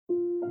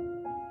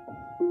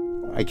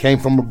I came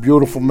from a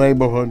beautiful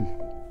neighborhood.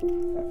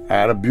 I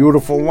had a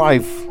beautiful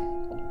life.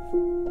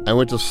 I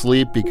went to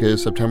sleep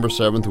because September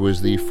 7th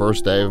was the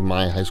first day of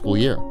my high school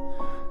year.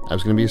 I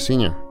was going to be a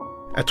senior.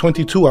 At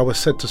 22, I was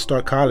set to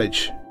start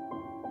college.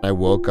 I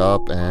woke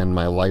up and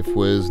my life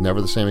was never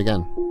the same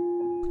again.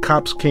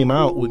 Cops came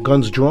out with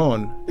guns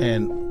drawn,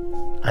 and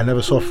I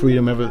never saw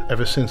freedom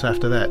ever since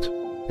after that.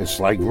 It's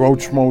like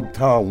Roach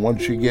Motel.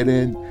 Once you get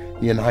in,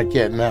 you're not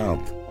getting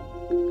out.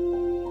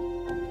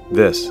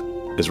 This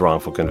is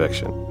Wrongful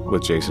Conviction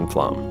with Jason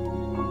Flom.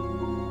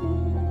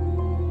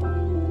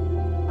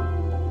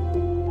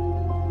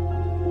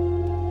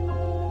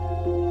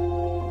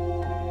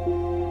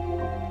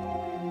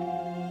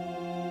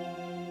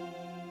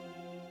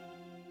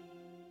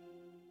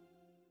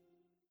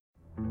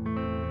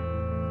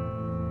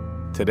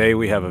 Today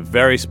we have a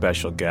very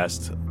special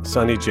guest,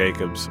 Sonny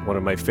Jacobs, one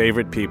of my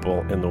favorite people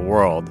in the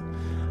world.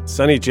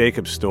 Sonny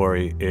Jacobs'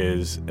 story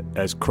is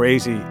as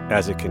crazy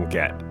as it can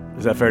get.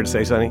 Is that fair to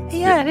say, Sonny?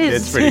 Yeah, it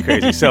is. It's pretty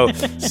crazy. So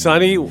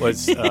Sonny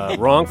was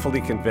wrongfully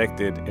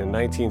convicted in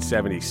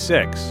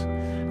 1976.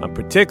 I'm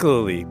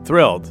particularly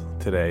thrilled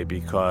today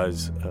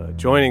because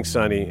joining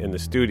Sonny in the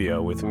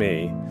studio with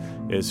me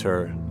is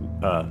her,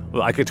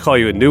 well, I could call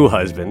you a new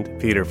husband,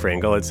 Peter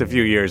Fringle. It's a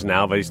few years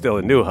now, but he's still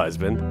a new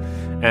husband.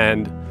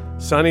 And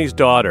Sonny's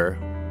daughter,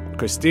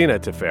 Christina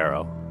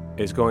Tefero,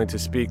 is going to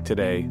speak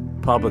today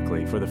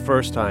publicly for the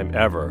first time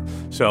ever.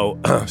 So,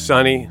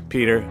 Sonny,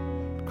 Peter,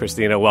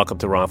 Christina, welcome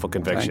to Wrongful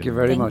Conviction. Thank you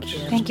very much.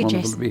 Thank you, wonderful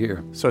Jason. to be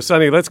here. So,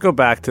 Sonny, let's go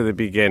back to the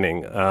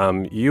beginning.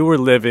 You were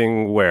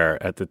living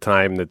where at the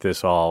time that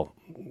this all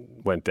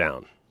went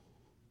down?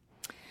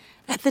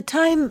 At the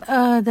time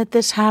that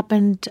this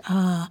happened,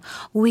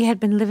 we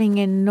had been living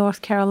in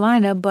North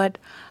Carolina, but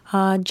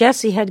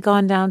Jesse had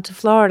gone down to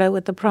Florida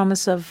with the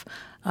promise of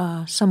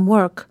some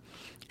work,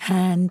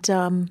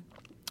 and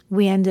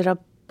we ended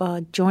up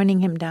joining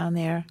him down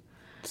there.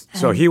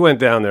 So he went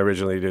down there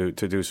originally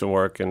to do some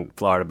work in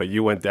Florida, but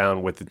you went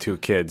down with the two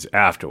kids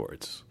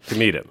afterwards to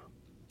meet him.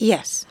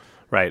 Yes.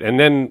 Right. And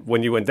then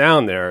when you went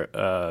down there,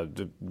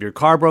 your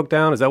car broke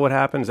down? Is that what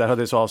happened? Is that how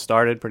this all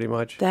started pretty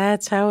much?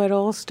 That's how it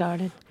all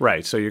started.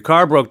 Right. So your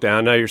car broke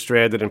down. Now you're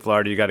stranded in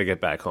Florida. You got to get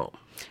back home.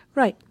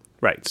 Right.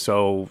 Right.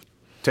 So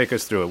take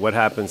us through it. What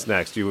happens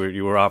next? You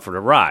were offered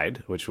a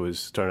ride, which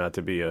turned out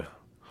to be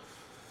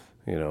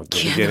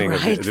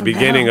the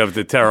beginning of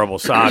the terrible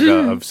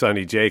saga of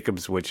Sonny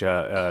Jacobs. Which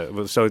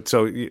so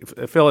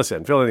fill us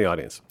in, fill in the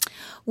audience.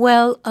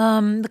 Well,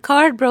 the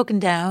car had broken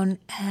down,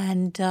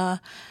 and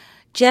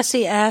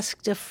Jesse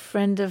asked a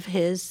friend of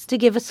his to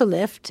give us a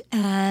lift,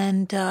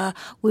 and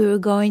we were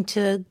going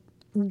to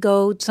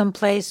go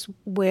someplace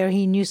where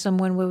he knew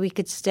someone where we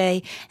could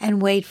stay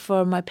and wait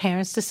for my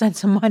parents to send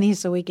some money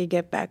so we could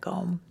get back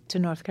home to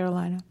North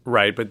Carolina.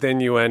 Right, but then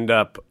you end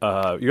up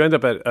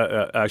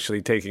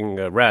actually taking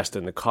a rest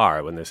in the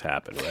car when this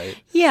happened, right?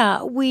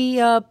 Yeah,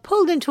 we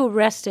pulled into a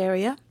rest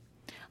area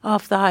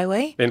off the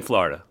highway. In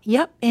Florida?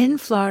 Yep, in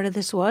Florida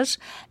this was.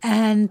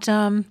 And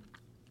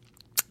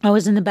I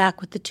was in the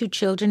back with the two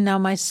children. Now,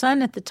 my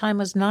son at the time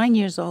was 9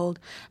 years old.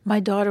 My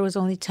daughter was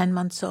only 10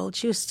 months old.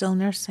 She was still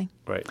nursing.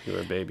 Right, you were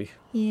a baby.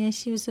 Yeah,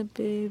 she was a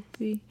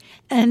baby.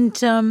 And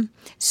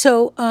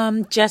so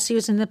Jesse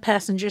was in the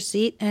passenger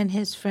seat and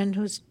his friend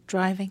was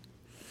driving.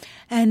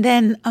 And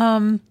then,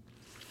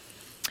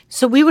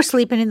 so we were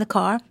sleeping in the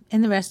car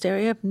in the rest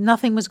area.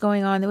 Nothing was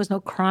going on. There was no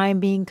crime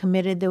being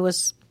committed. There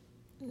was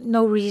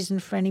no reason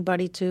for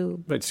anybody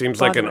to It seems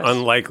like an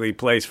unlikely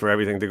place for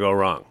everything to go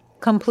wrong.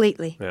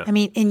 Completely. Yeah. I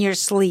mean, in your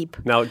sleep.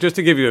 Now, just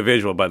to give you a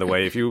visual, by the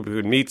way, if you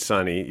would meet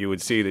Sonny, you would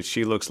see that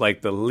she looks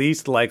like the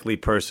least likely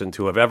person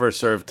to have ever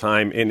served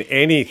time in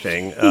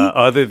anything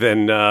other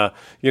than,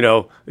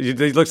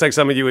 it looks like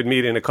someone you would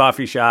meet in a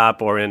coffee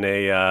shop or in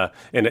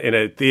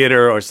a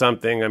theater or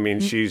something. I mean,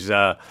 she's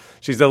the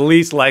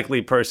least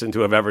likely person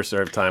to have ever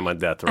served time on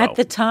death row. At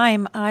the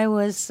time, I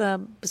was,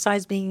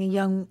 besides being a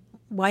young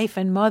wife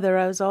and mother,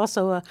 I was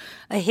also a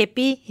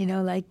hippie,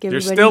 like everybody.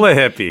 You're still a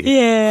hippie.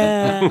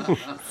 Yeah,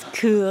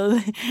 it's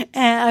cool.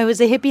 And I was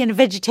a hippie and a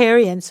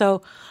vegetarian,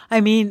 so,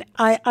 I mean,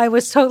 I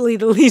was totally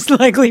the least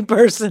likely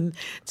person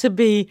to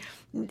be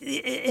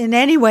in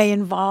any way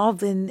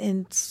involved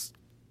in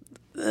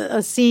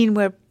a scene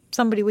where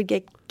somebody would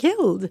get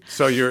killed.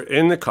 So you're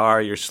in the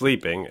car, you're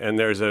sleeping, and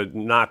there's a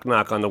knock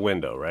on the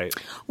window, right?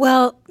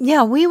 Well,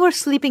 yeah, we were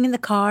sleeping in the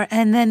car,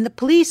 and then the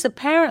police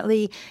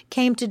apparently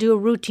came to do a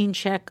routine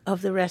check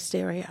of the rest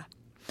area.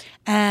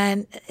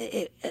 And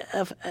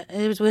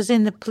it was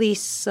in the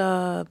police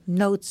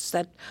notes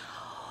that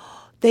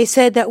they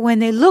said that when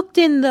they looked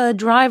in the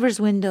driver's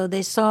window,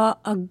 they saw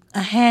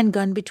a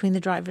handgun between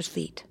the driver's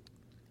feet.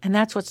 And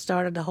that's what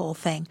started the whole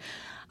thing.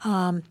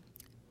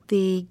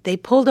 They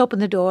pulled open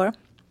the door.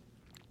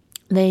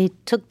 They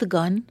took the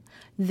gun.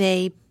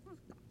 They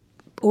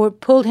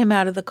pulled him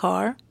out of the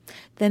car.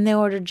 Then they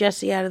ordered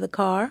Jesse out of the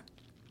car.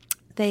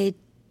 They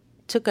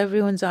took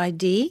everyone's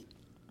ID.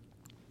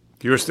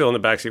 You were still in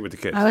the backseat with the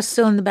kids? I was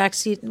still in the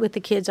backseat with the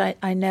kids.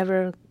 I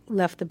never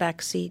left the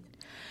back seat.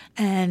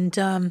 And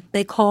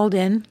they called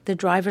in the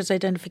driver's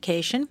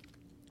identification.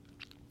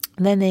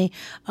 Then they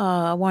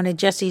wanted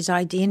Jesse's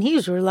ID, and he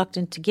was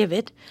reluctant to give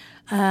it.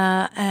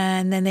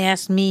 And then they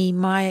asked me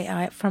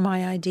for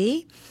my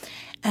ID.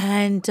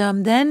 And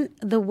then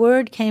the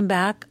word came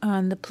back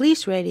on the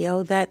police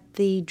radio that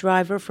the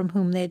driver from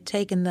whom they had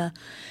taken the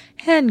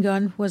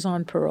handgun was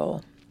on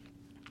parole.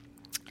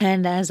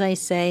 And as I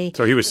say...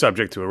 So he was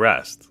subject to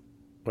arrest,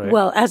 right?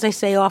 Well, as I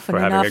say often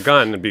enough... For having a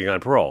gun and being on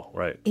parole,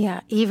 right?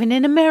 Yeah, even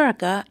in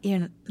America,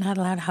 you're not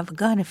allowed to have a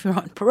gun if you're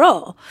on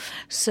parole.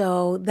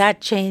 So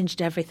that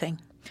changed everything.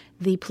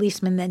 The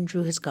policeman then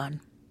drew his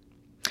gun.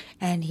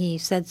 And he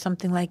said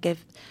something like,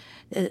 if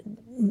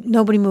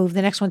nobody moved,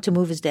 the next one to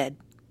move is dead.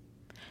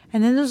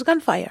 And then there was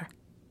gunfire.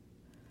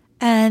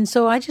 And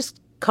so I just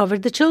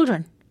covered the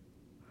children.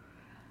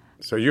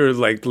 So you're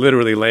like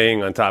literally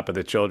laying on top of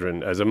the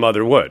children as a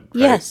mother would,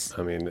 right? Yes.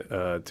 I mean,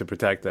 to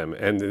protect them.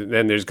 And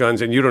then there's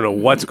guns, and you don't know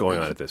what's going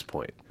on at this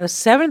point. It was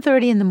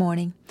 7:30 in the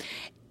morning.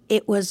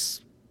 It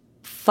was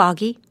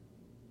foggy.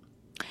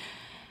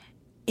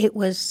 It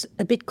was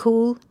a bit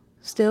cool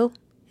still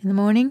in the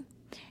morning.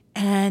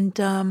 And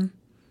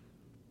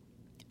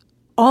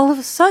all of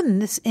a sudden,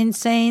 this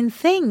insane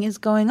thing is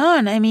going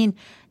on. I mean,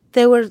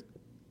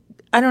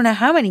 I don't know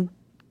how many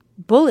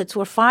bullets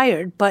were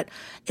fired, but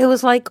it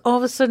was like all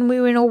of a sudden we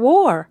were in a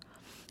war.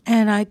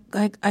 And I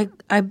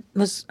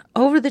was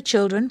over the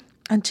children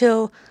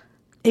until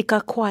it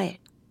got quiet.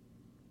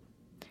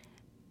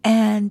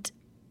 And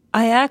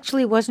I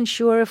actually wasn't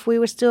sure if we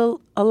were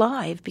still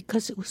alive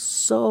because it was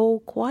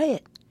so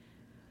quiet.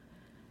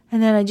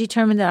 And then I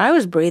determined that I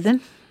was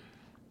breathing.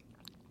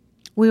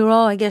 We were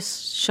all, I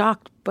guess,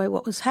 shocked by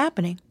what was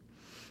happening.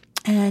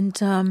 And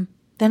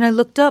then I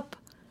looked up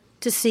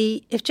to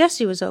see if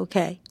Jesse was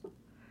okay.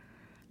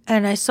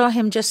 And I saw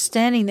him just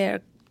standing there,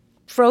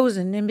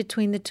 frozen in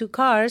between the two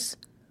cars,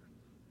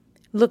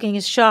 looking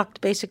as shocked,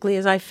 basically,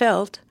 as I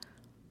felt.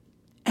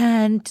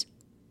 And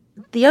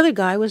the other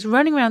guy was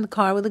running around the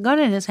car with a gun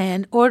in his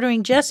hand,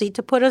 ordering Jesse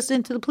to put us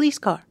into the police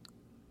car.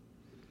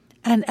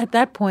 And at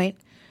that point,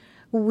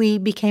 we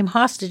became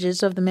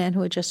hostages of the man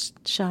who had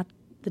just shot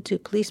the two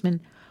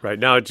policemen. Right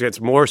now it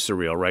gets more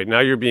surreal. Right now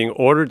you're being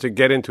ordered to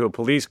get into a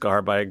police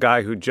car by a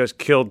guy who just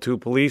killed two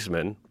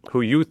policemen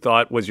who you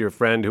thought was your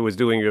friend who was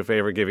doing you a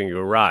favor, giving you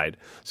a ride.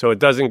 So it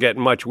doesn't get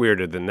much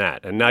weirder than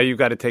that. And now you've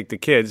got to take the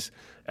kids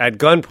at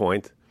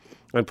gunpoint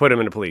and put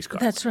them in a police car.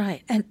 That's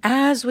right. And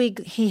as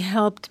he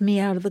helped me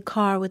out of the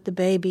car with the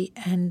baby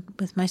and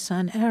with my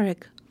son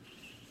Eric,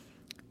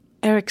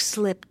 Eric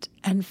slipped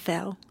and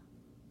fell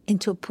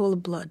into a pool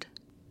of blood.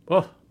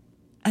 Oh.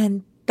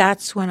 And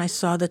that's when I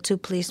saw the two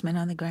policemen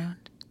on the ground.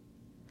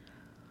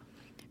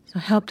 So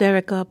I helped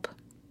Eric up,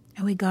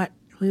 and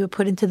we were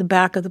put into the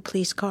back of the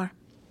police car.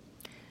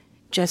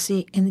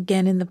 Jesse,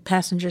 again in the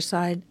passenger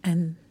side,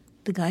 and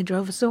the guy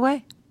drove us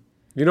away.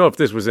 You know, if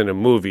this was in a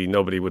movie,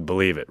 nobody would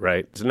believe it,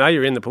 right? So now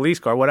you're in the police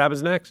car. What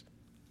happens next?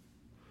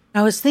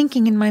 I was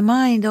thinking in my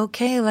mind,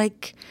 okay,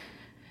 like,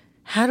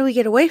 how do we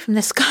get away from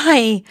this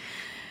guy?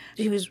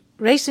 He was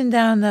racing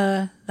down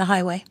the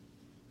highway,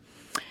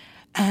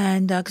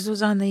 and because it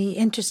was on the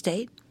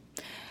interstate.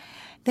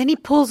 Then he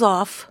pulls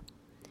off.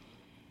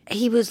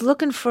 He was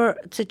looking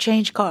to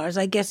change cars.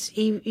 I guess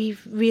he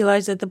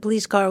realized that the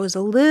police car was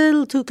a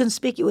little too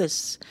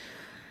conspicuous.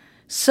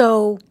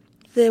 So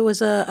there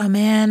was a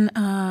man,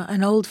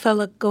 an old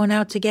fella, going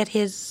out to get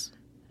his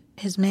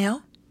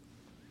mail.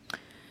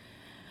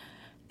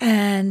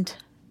 And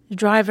the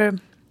driver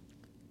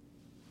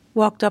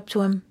walked up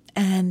to him,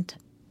 and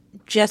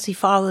Jesse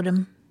followed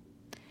him.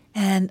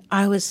 And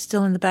I was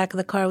still in the back of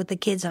the car with the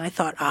kids, and I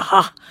thought,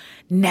 aha,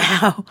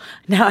 now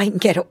I can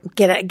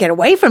get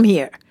away from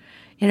here.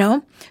 You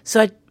know,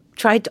 so I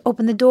tried to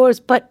open the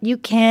doors, but you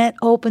can't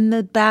open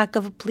the back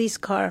of a police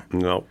car.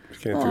 No, you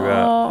can't do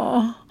that.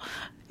 Oh,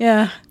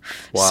 yeah.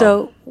 Wow.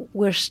 So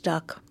we're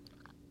stuck.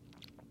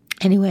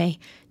 Anyway,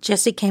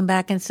 Jesse came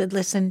back and said,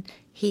 listen,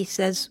 he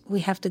says we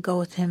have to go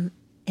with him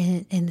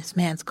in this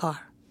man's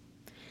car.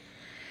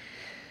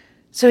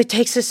 So he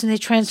takes us and they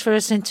transfer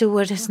us into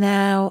what is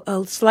now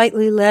a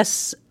slightly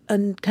less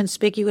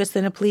conspicuous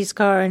than a police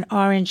car, an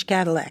orange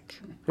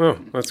Cadillac. Oh,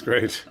 that's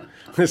great.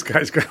 This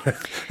guy's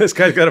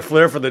got a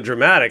flair for the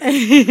dramatic.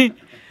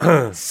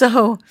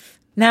 So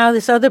now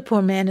this other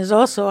poor man is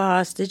also a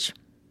hostage.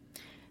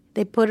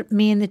 They put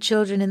me and the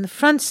children in the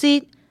front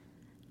seat.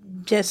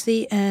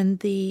 Jesse and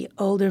the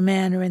older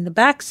man are in the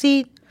back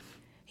seat.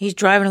 He's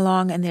driving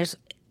along, and there's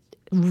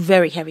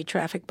very heavy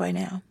traffic by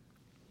now.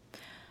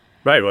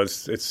 Right. Well,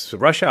 it's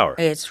rush hour.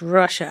 It's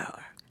rush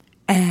hour.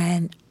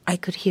 And I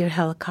could hear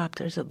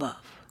helicopters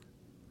above.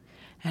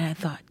 And I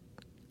thought,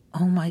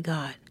 oh, my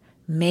God.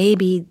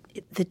 Maybe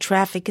the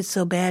traffic is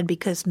so bad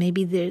because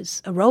maybe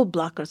there's a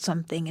roadblock or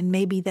something, and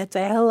maybe that's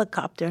a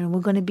helicopter, and we're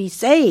going to be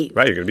saved.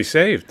 Right, you're going to be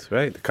saved,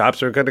 right? The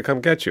cops are going to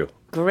come get you.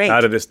 Great.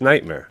 Out of this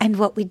nightmare. And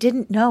what we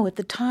didn't know at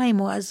the time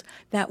was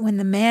that when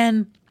the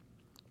man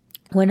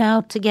went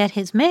out to get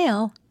his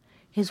mail,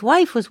 his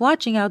wife was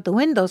watching out the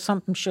window.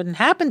 Something shouldn't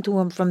happen to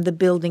him from the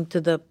building to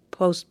the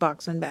post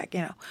box and back,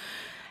 you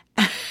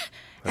know.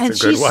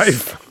 That's a good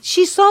wife.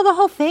 She saw the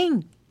whole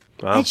thing.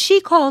 Wow. And she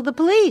called the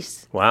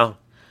police. Wow.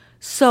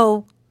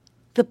 So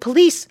the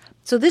police,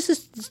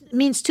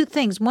 means two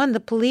things. One, the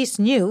police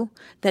knew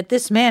that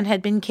this man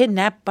had been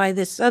kidnapped by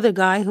this other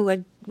guy who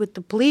had, with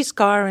the police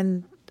car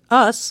and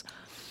us.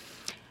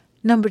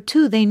 Number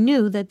two, they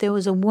knew that there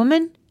was a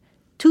woman,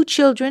 2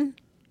 children,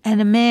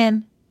 and a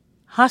man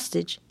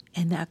hostage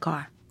in that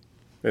car.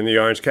 In the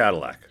orange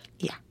Cadillac.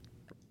 Yeah.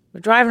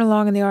 We're driving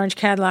along in the orange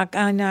Cadillac.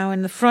 I'm now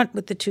in the front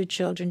with the 2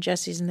 children.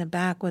 Jesse's in the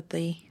back with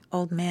the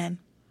old man.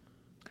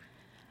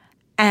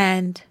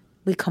 And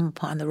we come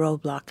upon the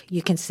roadblock.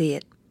 You can see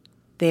it.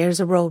 There's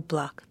a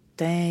roadblock.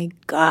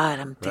 Thank God,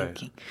 I'm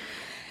thinking. Right.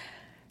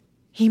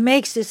 He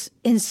makes this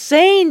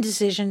insane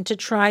decision to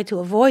try to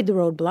avoid the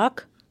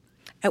roadblock,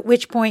 at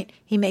which point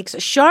he makes a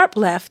sharp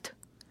left,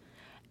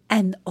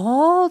 and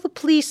all the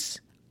police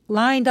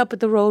lined up at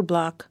the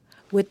roadblock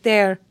with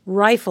their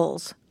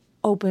rifles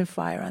open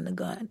fire on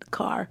the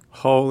car.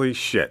 Holy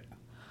shit.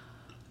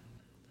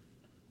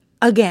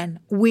 Again,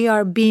 we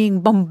are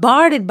being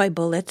bombarded by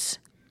bullets.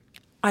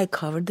 I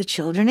covered the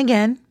children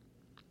again.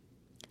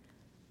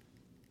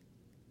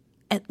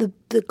 And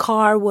the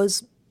car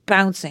was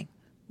bouncing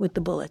with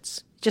the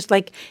bullets. Just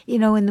like,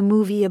 in the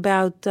movie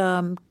about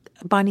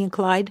Bonnie and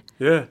Clyde.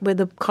 Yeah. Where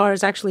the car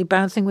is actually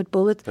bouncing with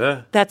bullets.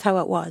 Yeah. That's how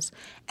it was.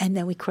 And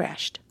then we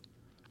crashed.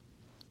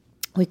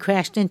 We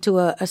crashed into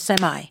a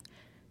semi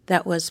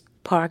that was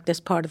parked as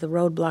part of the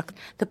roadblock.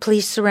 The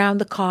police surround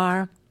the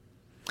car.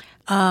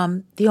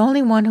 The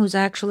only one who's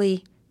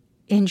actually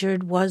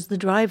injured was the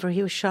driver.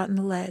 He was shot in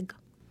the leg.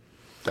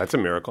 That's a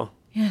miracle.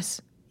 Yes.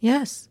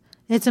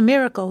 It's a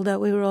miracle that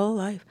we were all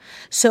alive.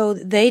 So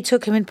they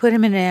took him and put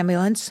him in an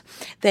ambulance.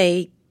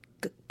 They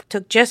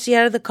took Jesse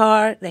out of the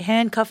car. They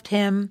handcuffed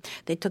him.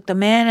 They took the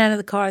man out of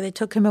the car. They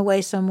took him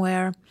away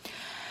somewhere.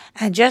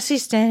 And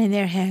Jesse's standing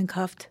there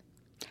handcuffed.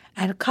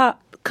 And a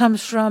cop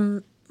comes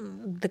from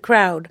the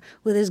crowd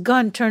with his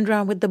gun turned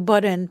around with the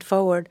butt end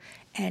forward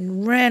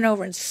and ran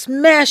over and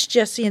smashed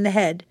Jesse in the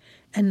head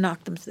and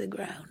knocked him to the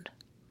ground.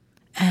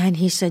 And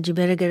he said, "You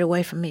better get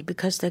away from me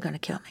because they're going to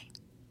kill me."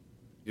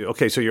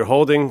 Okay, so you're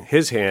holding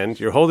his hand.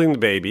 You're holding the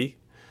baby,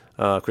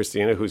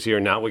 Christina, who's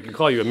here now. We can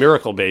call you a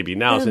miracle baby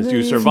now since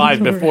you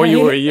survived. Before you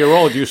were a year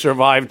old, you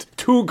survived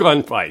 2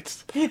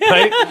 gunfights,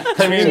 right?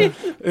 I mean,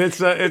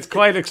 it's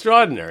quite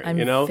extraordinary,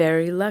 I'm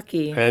very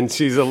lucky. And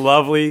she's a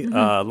lovely,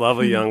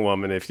 lovely young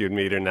woman if you'd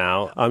meet her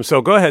now.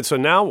 So go ahead. So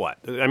now what?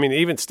 I mean,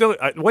 even still,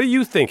 what are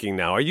you thinking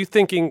now? Are you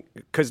thinking,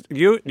 because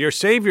your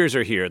saviors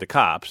are here, the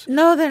cops.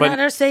 No, they're not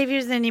our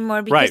saviors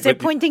anymore because they're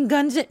pointing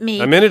guns at me.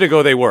 A minute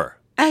ago they were.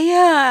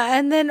 Yeah,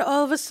 and then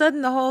all of a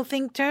sudden the whole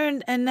thing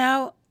turned, and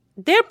now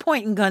they're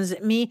pointing guns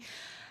at me.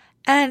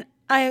 And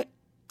I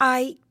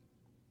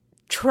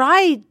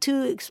tried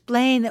to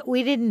explain that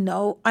we didn't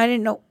know. I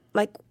didn't know,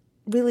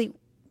 really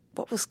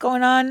what was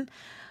going on,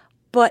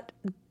 but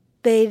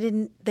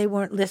they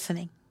weren't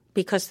listening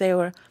because they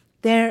were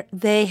there.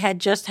 They had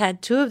just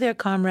had 2 of their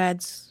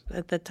comrades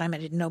at the time. I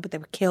didn't know, but they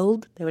were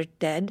killed. They were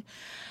dead.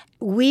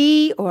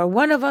 We or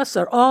one of us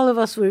or all of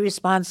us were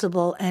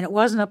responsible, and it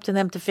wasn't up to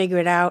them to figure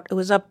it out. It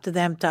was up to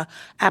them to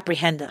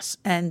apprehend us.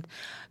 And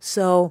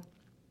so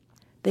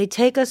they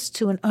take us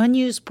to an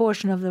unused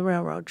portion of the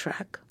railroad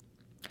track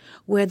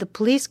where the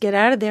police get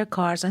out of their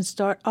cars and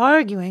start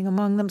arguing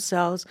among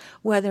themselves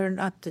whether or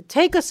not to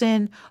take us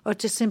in or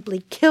to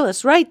simply kill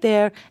us right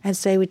there and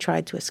say we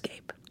tried to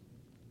escape.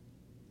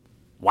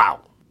 Wow.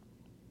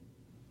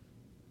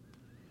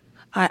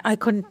 I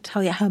couldn't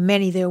tell you how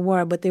many there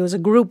were, but there was a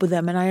group of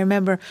them, and I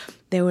remember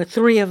there were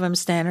 3 of them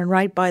standing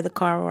right by the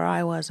car where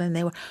I was, and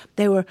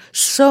they were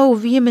so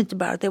vehement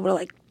about it. They were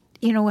like,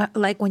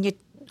 like when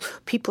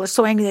people are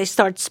so angry they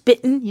start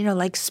spitting,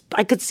 like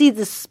I could see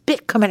the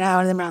spit coming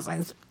out of their mouths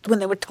like when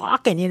they were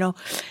talking,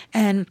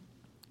 and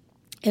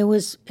it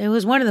was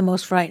one of the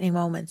most frightening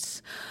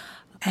moments.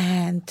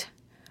 And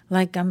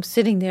I'm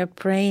sitting there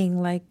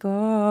praying,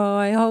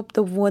 I hope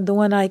the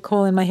one I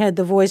call in my head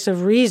the voice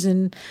of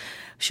reason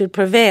should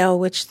prevail,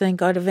 which thank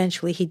God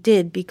eventually he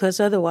did, because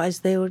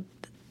otherwise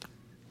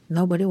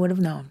nobody would have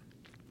known.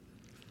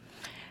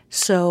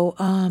 So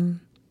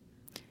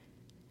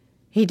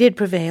he did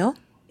prevail.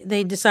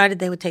 They decided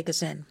they would take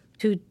us in.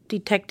 2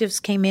 detectives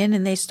came in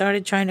and they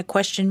started trying to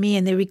question me,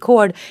 and they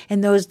record.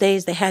 In those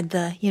days they had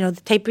the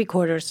tape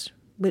recorders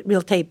with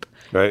real tape.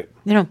 Right.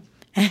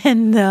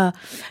 And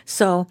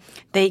so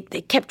they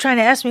kept trying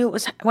to ask me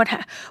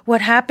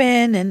what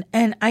happened,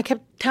 and I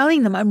kept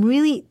telling them I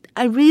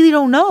really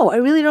don't know. I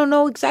really don't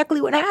know exactly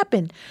what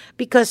happened,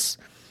 because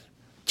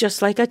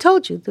just like I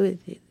told you,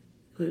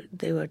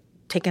 they were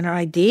taking our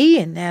ID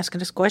and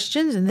asking us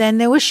questions, and then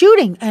they were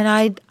shooting, and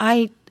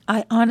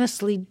I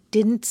honestly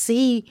didn't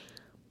see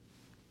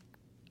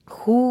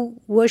who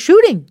was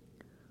shooting.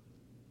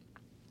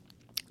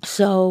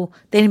 So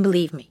they didn't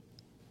believe me,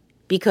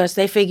 because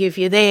they figure if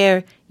you're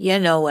there, you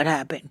know what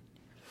happened.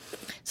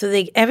 So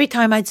every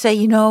time I'd say,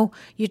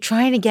 you're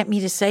trying to get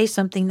me to say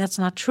something that's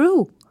not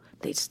true,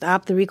 they'd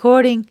stop the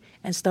recording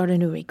and start a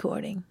new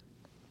recording.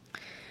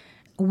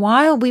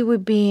 While we were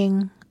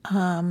being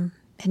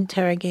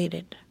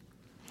interrogated,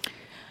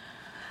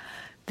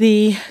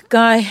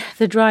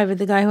 the driver,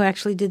 the guy who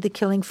actually did the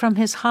killing, from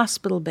his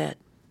hospital bed,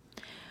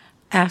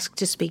 asked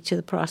to speak to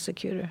the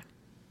prosecutor.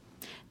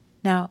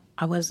 Now,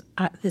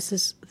 this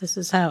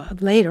is how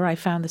later I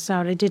found this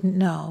out. I didn't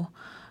know.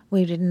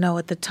 We didn't know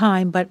at the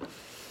time, but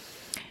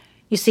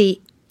you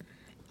see,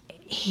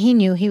 he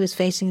knew he was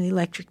facing the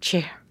electric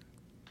chair.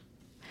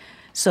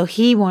 So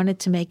he wanted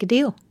to make a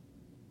deal.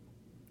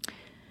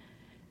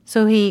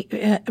 So he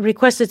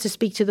requested to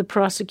speak to the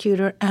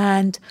prosecutor,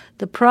 and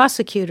the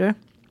prosecutor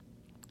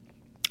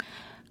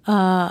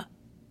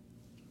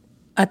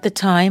at the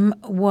time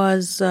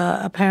was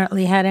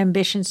apparently had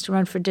ambitions to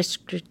run for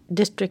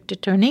district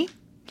attorney.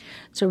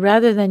 So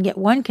rather than get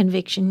one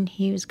conviction,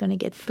 he was going to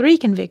get 3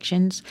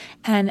 convictions.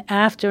 And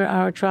after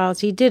our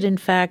trials, he did, in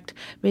fact,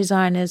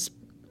 resign as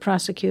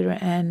prosecutor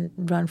and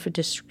run for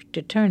district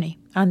attorney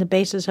on the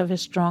basis of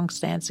his strong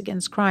stance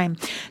against crime.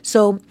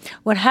 So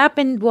what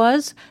happened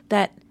was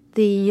that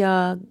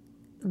the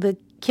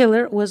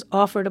killer was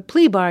offered a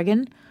plea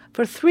bargain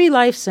for 3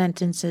 life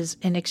sentences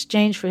in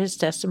exchange for his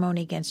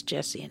testimony against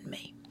Jesse and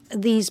me.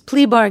 These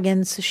plea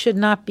bargains should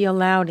not be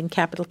allowed in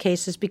capital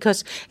cases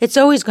because it's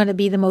always going to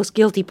be the most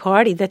guilty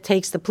party that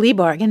takes the plea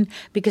bargain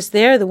because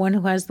they're the one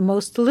who has the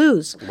most to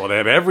lose. Well, they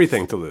have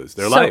everything to lose,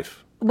 their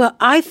life. Well,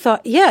 I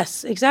thought,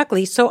 yes,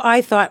 exactly. So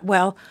I thought,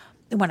 well,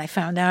 when I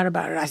found out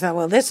about it, I thought,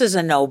 well, this is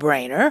a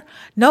no-brainer.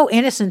 No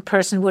innocent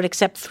person would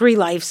accept 3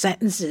 life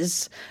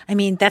sentences. I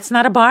mean, that's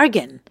not a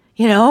bargain,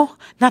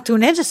 not to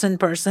an innocent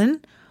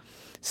person.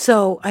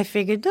 So I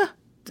figured,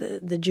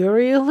 the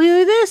jury will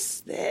hear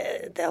this.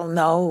 They'll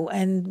know,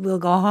 and we'll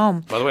go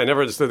home. By the way, I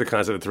never understood the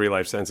concept of 3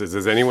 life sentences.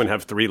 Does anyone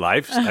have 3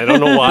 lives? I don't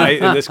know why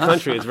in this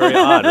country. It's very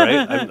odd,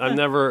 right? I'm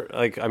never,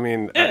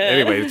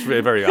 anyway, it's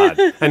very, very odd.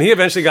 And he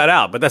eventually got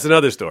out, but that's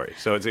another story.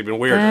 So it's even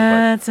weirder.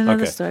 That's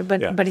another story.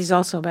 But he's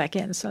also back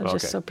in, so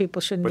just so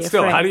people shouldn't be afraid.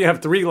 But still, how do you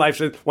have 3 life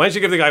sentences? Why don't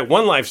you give the guy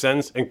 1 life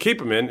sentence and keep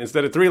him in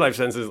instead of 3 life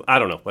sentences? I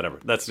don't know, whatever.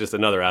 That's just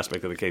another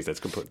aspect of the case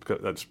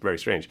that's very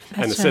strange.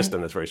 And the system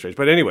that's very strange.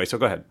 But anyway, so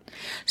go ahead.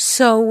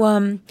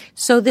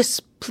 So this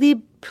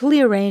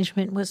plea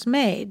arrangement was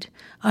made,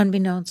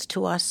 unbeknownst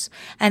to us,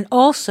 and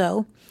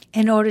also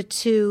in order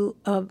to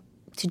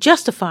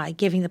justify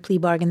giving the plea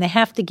bargain, they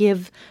have to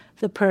give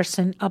the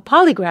person a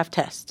polygraph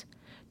test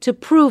to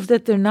prove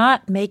that they're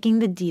not making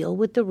the deal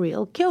with the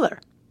real killer.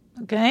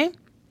 Okay?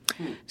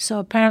 So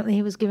apparently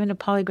he was given a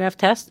polygraph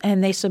test,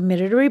 and they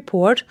submitted a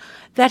report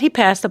that he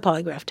passed the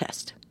polygraph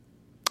test.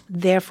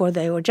 Therefore,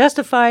 they were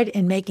justified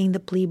in making the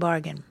plea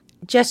bargain.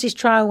 Jesse's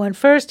trial went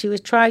first. He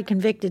was tried,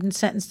 convicted, and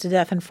sentenced to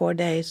death in 4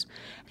 days.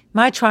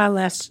 My trial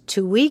lasted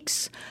 2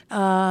 weeks.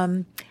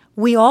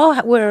 We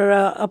all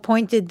were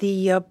appointed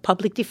the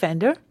public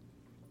defender.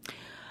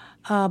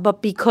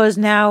 But because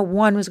now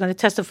one was going to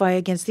testify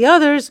against the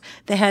others,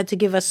 they had to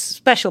give us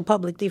special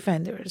public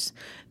defenders,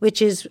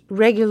 which is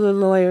regular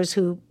lawyers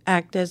who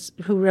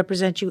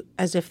represent you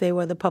as if they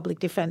were the public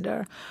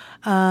defender.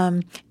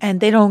 And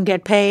they don't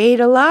get paid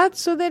a lot,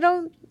 so they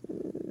don't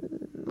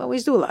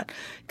always do a lot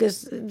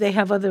because they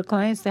have other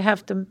clients. They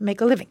have to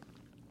make a living.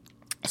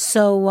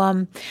 So,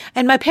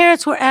 and my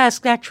parents were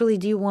asked, actually,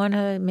 do you want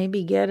to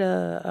maybe get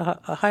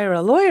hire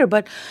a lawyer?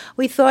 But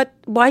we thought,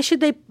 why should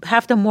they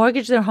have to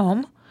mortgage their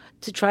home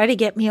to try to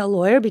get me a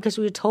lawyer? Because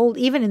we were told,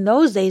 even in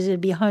those days,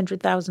 it'd be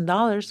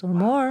 $100,000 or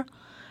more.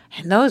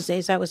 In those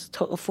days, that was a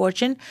total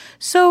fortune.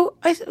 So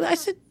I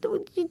said,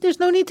 there's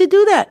no need to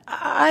do that.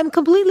 I'm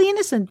completely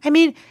innocent. I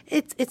mean,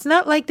 it's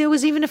not like there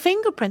was even a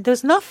fingerprint. There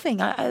was nothing.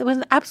 There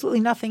was absolutely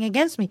nothing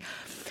against me.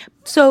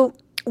 So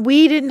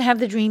we didn't have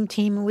the dream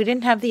team. We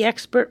didn't have the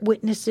expert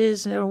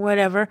witnesses or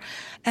whatever.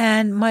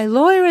 And my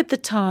lawyer at the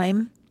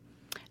time,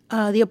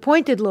 the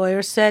appointed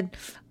lawyer, said,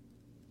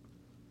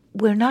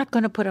 we're not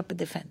going to put up a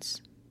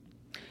defense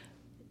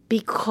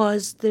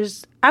because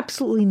there's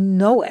absolutely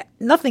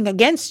nothing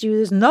against you.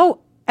 There's no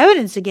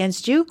evidence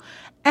against you.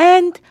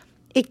 And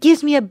it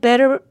gives me a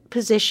better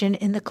position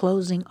in the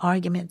closing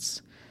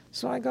arguments.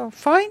 So I go,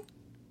 fine.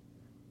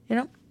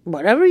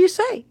 Whatever you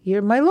say.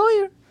 You're my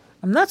lawyer.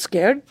 I'm not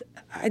scared.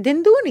 I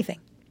didn't do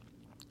anything.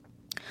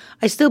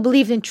 I still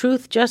believed in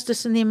truth,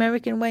 justice, and the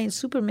American way, and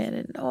Superman,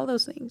 and all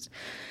those things.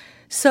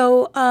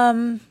 So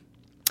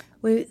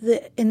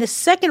in the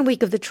second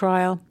week of the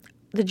trial,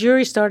 the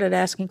jury started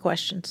asking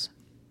questions.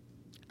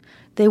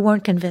 They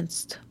weren't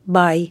convinced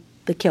by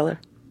the killer.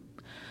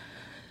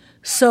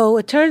 So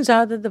it turns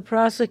out that the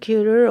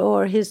prosecutor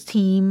or his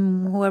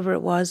team, whoever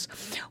it was,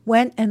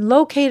 went and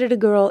located a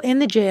girl in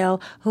the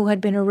jail who had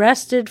been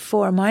arrested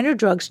for a minor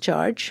drugs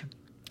charge.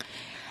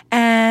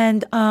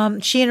 And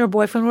she and her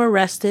boyfriend were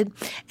arrested,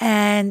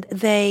 and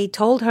they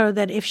told her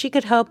that if she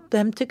could help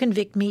them to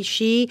convict me,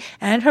 she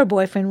and her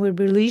boyfriend would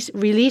be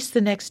released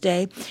the next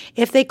day.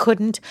 If they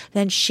couldn't,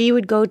 then she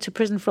would go to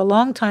prison for a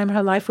long time,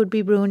 her life would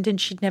be ruined, and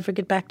she'd never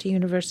get back to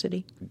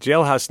university.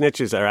 Jailhouse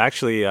snitches are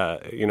actually,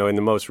 in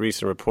the most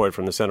recent report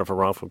from the Center for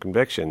Wrongful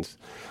Convictions,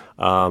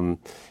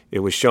 it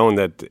was shown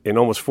that in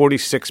almost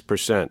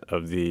 46%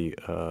 of the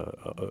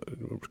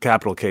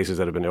capital cases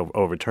that have been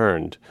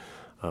overturned,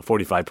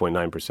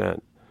 45.9%,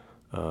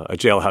 a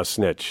jailhouse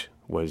snitch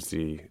was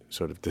the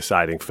sort of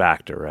deciding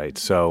factor, right?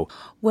 So,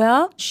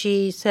 Well,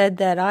 she said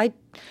that I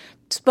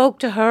spoke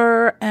to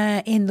her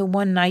in the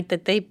one night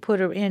that they put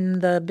her in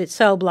the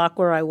cell block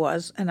where I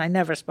was, and I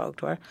never spoke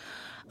to her.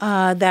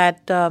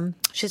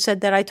 She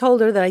said that I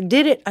told her that I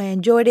did it, I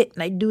enjoyed it,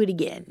 and I'd do it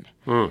again.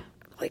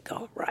 Like,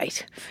 all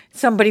right.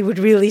 Somebody would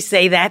really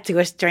say that to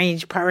a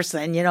strange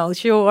person,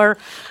 sure.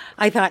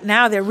 I thought,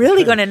 now they're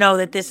really going to know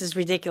that this is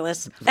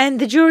ridiculous. And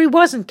the jury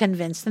wasn't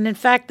convinced. And in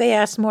fact, they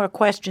asked more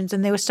questions,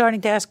 and they were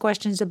starting to ask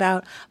questions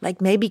about, like,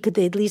 maybe could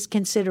they at least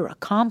consider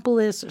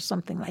accomplice or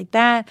something like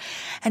that.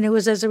 And it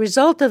was as a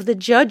result of the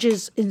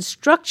judge's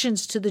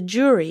instructions to the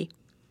jury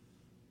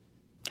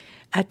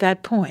at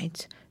that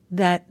point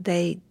that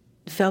they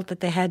felt that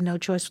they had no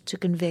choice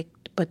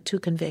but to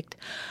convict,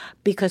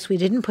 because we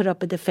didn't put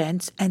up a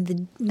defense.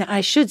 And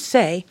I should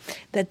say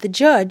that the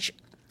judge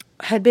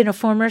had been a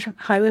former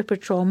highway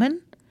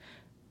patrolman,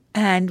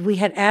 and we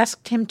had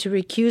asked him to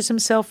recuse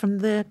himself from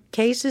the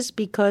cases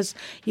because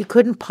you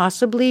couldn't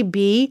possibly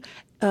be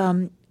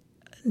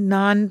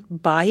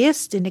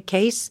non-biased in a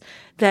case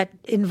that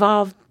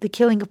involved the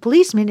killing of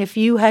policemen if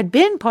you had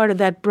been part of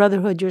that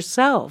brotherhood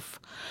yourself.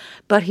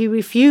 But he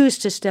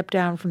refused to step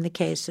down from the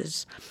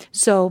cases.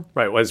 So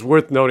right. Well, it's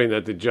worth noting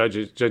that the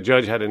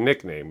judge had a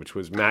nickname, which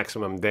was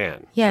Maximum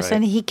Dan. Yes, right?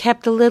 and he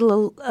kept a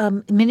little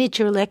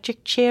miniature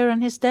electric chair on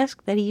his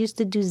desk that he used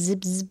to do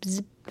zip, zip,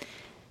 zip.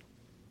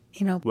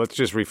 Let's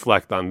just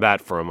reflect on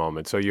that for a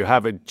moment. So you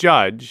have a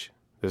judge,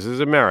 this is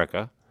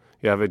America,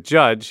 you have a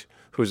judge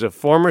who's a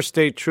former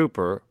state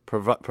trooper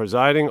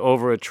presiding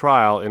over a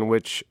trial in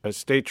which a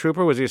state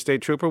trooper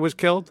was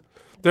killed?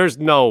 There's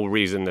no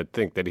reason to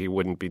think that he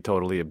wouldn't be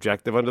totally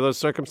objective under those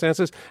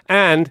circumstances.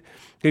 And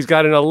he's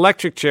got an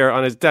electric chair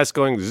on his desk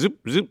going zoop,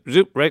 zoop,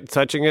 zoop, right?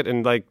 Touching it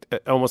and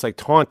almost like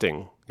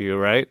taunting you,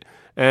 right?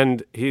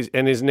 And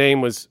his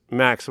name was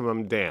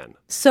Maximum Dan.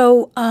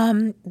 So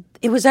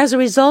it was as a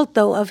result,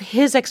 though, of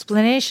his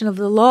explanation of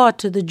the law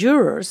to the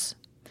jurors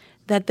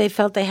that they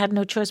felt they had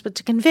no choice but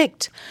to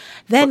convict.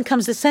 Then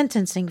comes the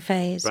sentencing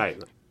phase.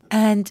 Right.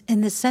 And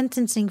in the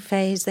sentencing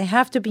phase, they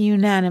have to be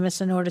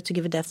unanimous in order to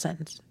give a death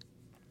sentence.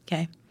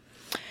 Okay.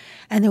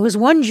 And there was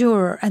one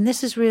juror, and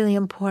this is really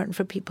important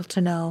for people to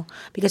know,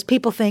 because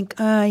people think,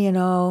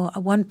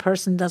 one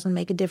person doesn't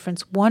make a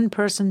difference. One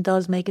person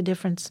does make a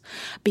difference,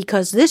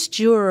 because this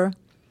juror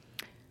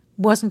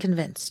wasn't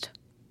convinced.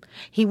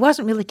 He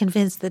wasn't really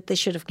convinced that they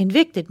should have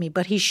convicted me,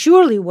 but he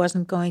surely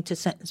wasn't going to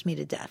sentence me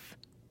to death.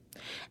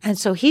 And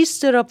so he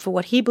stood up for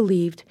what he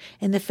believed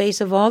in the face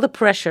of all the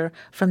pressure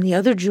from the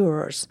other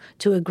jurors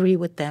to agree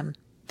with them.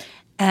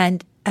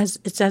 And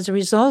it's as a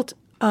result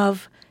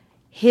of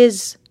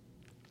his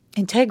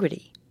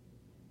integrity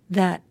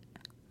that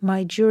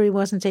my jury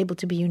wasn't able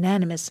to be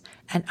unanimous,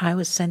 and I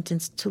was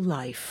sentenced to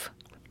life.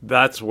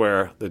 That's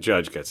where the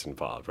judge gets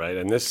involved, right?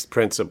 And this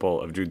principle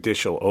of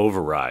judicial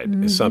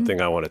override is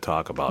something I want to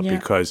talk about,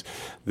 because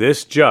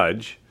this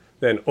judge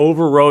then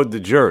overrode the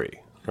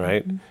jury,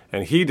 right?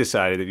 And he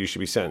decided that you should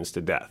be sentenced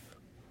to death,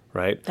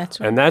 right?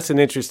 That's right. And that's an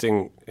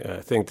interesting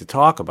thing to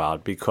talk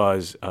about,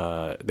 because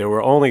there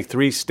were only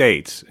 3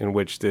 states in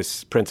which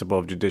this principle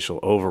of judicial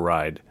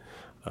override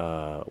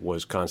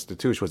was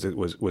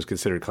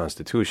considered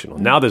constitutional.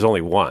 Now there's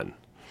only one,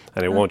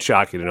 and it won't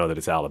shock you to know that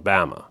it's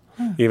Alabama.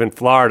 Even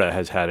Florida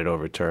has had it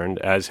overturned,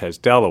 as has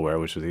Delaware,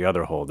 which was the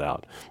other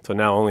holdout. So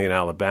now only in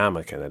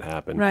Alabama can it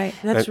happen. Right,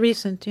 that's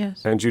recent,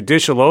 yes. And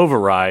judicial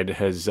override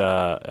has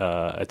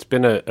it's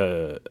been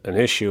an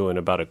issue in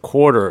about a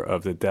quarter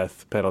of the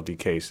death penalty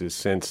cases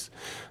since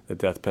the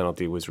death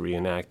penalty was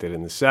reenacted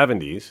in the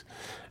 70s,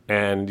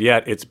 and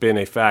yet it's been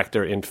a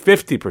factor in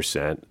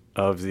 50%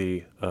 of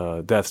the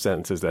death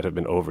sentences that have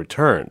been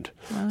overturned.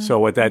 Wow. So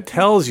what that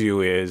tells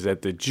you is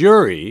that the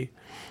jury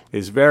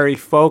is very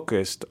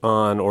focused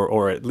on,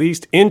 or at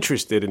least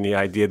interested in the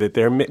idea that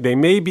they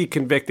may be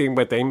convicting,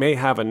 but they may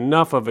have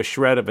enough of a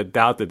shred of a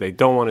doubt that they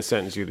don't want to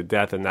sentence you to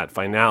death in that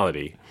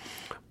finality.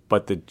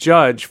 But the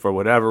judge, for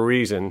whatever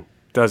reason,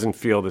 doesn't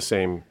feel the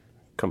same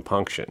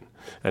compunction.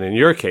 And in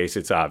your case,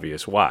 it's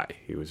obvious why.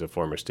 He was a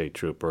former state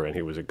trooper, and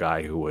he was a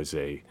guy who was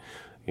he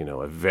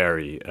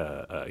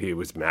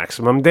was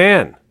Maximum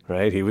Dan,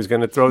 right? He was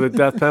going to throw the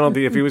death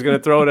penalty if he was going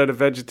to throw it at a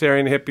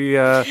vegetarian hippie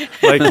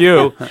like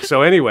you.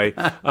 So anyway,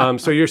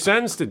 so you're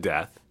sentenced to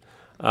death.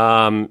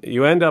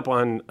 You end up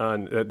on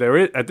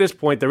at this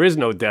point, there is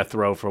no death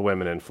row for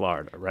women in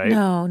Florida, right?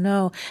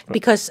 No,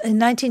 because in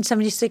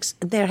 1976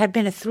 there had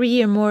been a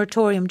 3-year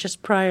moratorium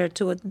just prior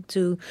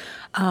to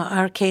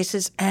our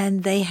cases,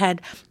 and they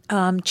had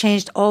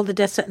changed all the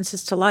death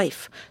sentences to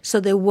life. So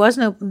there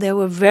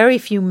were very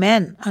few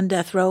men on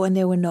death row, and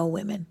there were no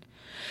women.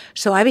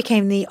 So I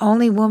became the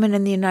only woman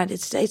in the United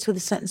States with a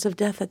sentence of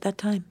death at that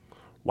time.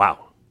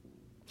 Wow.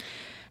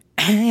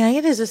 Yeah,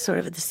 it is a sort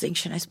of a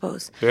distinction, I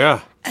suppose.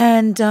 Yeah.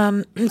 And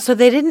so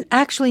they didn't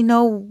actually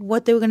know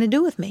what they were going to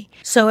do with me.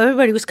 So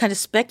everybody was kind of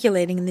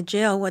speculating in the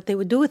jail what they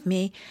would do with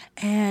me.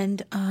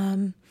 And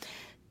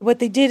What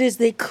they did is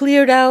they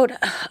cleared out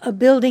a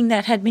building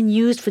that had been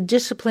used for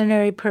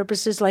disciplinary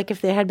purposes, like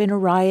if there had been a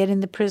riot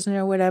in the prison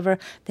or whatever,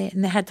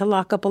 and they had to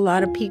lock up a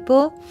lot of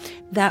people.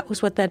 That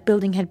was what that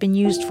building had been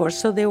used for.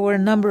 So there were a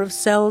number of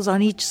cells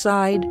on each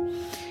side.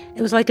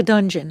 It was like a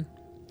dungeon.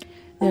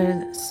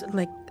 There's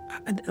like,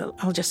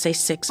 I'll just say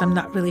 6. I'm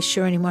not really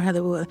sure anymore how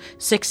there were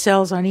 6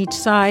 cells on each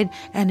side,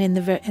 and in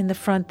the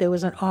front there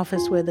was an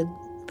office where the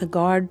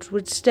guards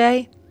would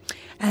stay.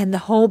 And the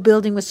whole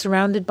building was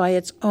surrounded by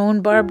its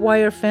own barbed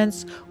wire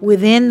fence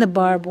within the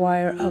barbed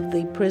wire of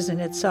the prison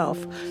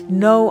itself.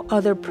 No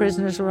other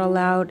prisoners were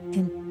allowed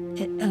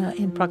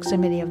in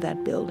proximity of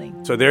that building.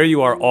 So there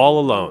you are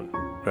all alone,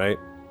 right?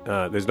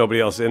 There's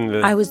nobody else in the...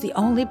 I was the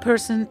only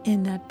person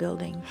in that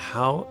building.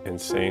 How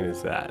insane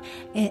is that?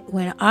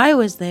 When I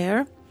was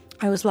there,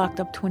 I was locked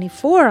up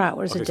 24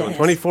 hours a day. So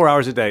 24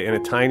 hours a day in a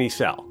tiny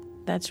cell.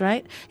 That's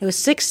right. It was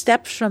 6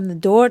 steps from the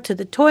door to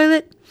the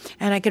toilet,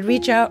 and I could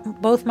reach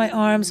out both my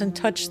arms and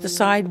touch the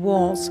side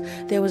walls.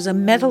 There was a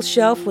metal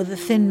shelf with a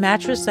thin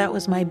mattress. That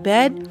was my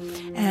bed.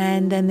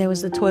 And then there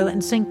was the toilet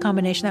and sink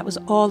combination. That was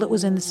all that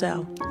was in the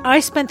cell. I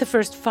spent the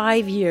first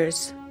 5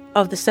 years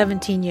of the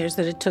 17 years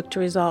that it took to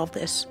resolve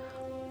this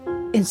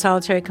in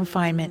solitary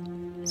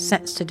confinement,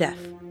 sentenced to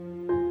death.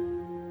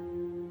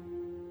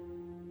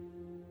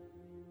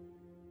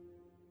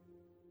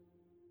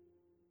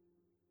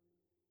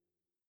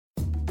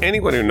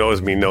 Anyone who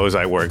knows me knows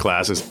I wear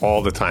glasses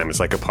all the time.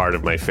 It's like a part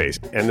of my face.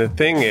 And the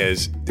thing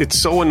is, it's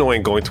so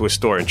annoying going to a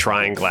store and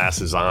trying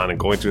glasses on and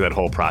going through that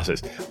whole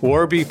process.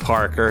 Warby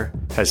Parker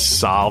has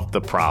solved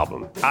the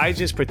problem. I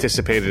just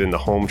participated in the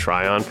home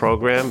try-on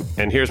program,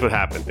 and here's what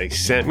happened. They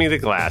sent me the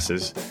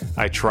glasses.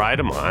 I tried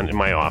them on in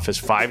my office,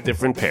 5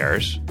 different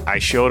pairs. I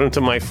showed them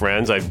to my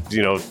friends.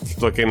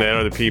 Looking at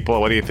other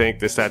people. What do you think?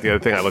 This, that, the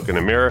other thing. I look in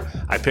the mirror.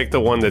 I picked the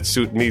one that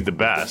suited me the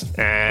best,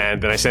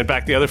 and then I sent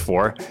back the other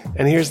 4.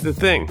 And here's the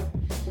thing.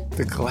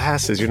 The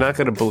glasses, you're not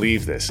going to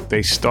believe this.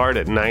 They start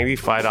at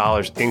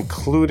 $95,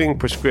 including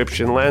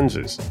prescription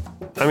lenses.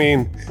 I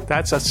mean,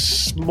 that's a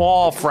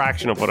small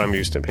fraction of what I'm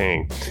used to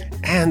paying.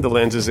 And the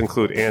lenses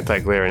include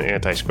anti-glare and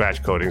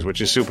anti-scratch coatings, which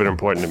is super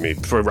important to me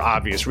for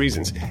obvious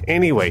reasons.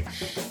 Anyway,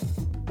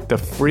 the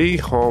free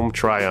home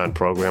try-on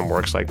program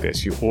works like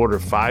this. You order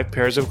 5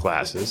 pairs of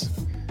glasses,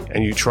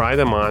 and you try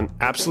them on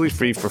absolutely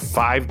free for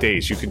 5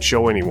 days. You can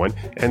show anyone,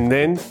 and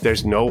then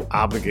there's no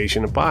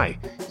obligation to buy.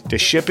 The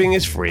shipping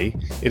is free.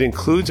 It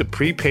includes a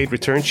prepaid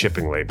return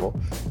shipping label.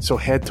 So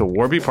head to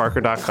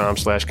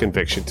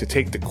warbyparker.com/conviction to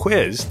take the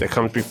quiz that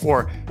comes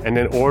before, and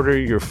then order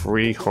your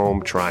free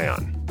home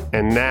try-on.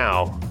 And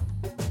now,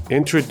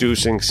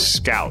 introducing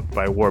Scout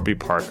by Warby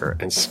Parker.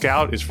 And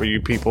Scout is for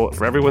you people,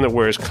 for everyone that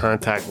wears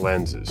contact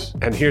lenses.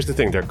 And here's the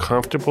thing, they're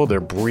comfortable, they're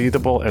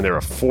breathable, and they're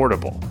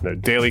affordable. They're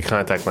daily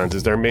contact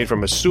lenses. They're made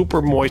from a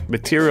super moist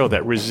material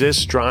that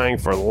resists drying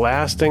for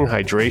lasting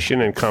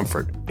hydration and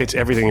comfort. It's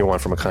everything you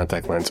want from a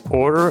contact lens.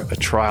 Order a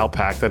trial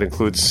pack that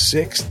includes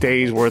 6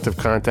 days worth of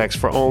contacts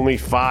for only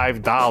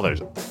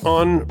 $5.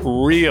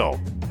 Unreal.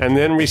 And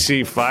then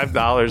receive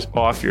 $5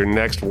 off your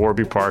next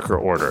Warby Parker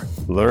order.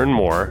 Learn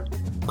more.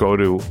 Go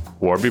to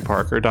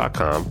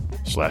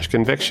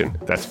warbyparker.com/conviction.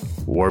 That's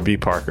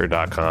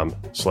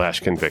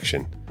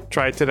warbyparker.com/conviction.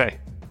 Try it today.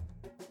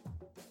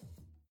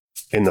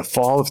 In the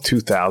fall of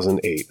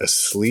 2008, a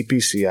sleepy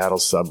Seattle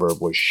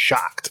suburb was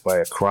shocked by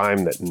a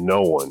crime that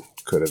no one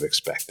could have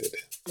expected.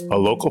 A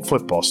local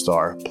football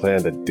star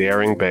planned a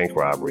daring bank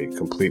robbery,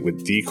 complete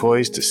with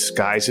decoys,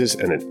 disguises,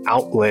 and an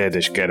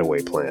outlandish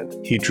getaway plan.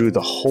 He drew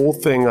the whole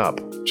thing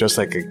up, just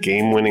like a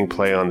game-winning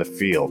play on the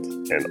field,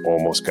 and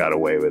almost got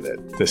away with it.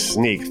 The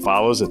Sneak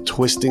follows a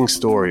twisting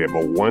story of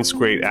a once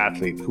great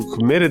athlete who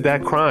committed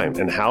that crime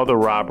and how the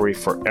robbery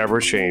forever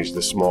changed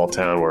the small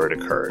town where it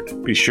occurred.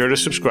 Be sure to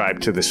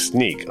subscribe to The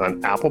Sneak on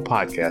Apple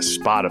Podcasts,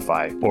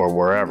 Spotify, or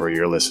wherever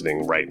you're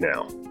listening right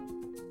now.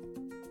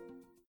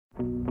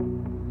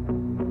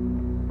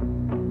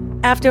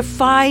 After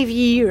 5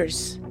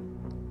 years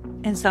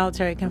in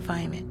solitary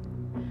confinement,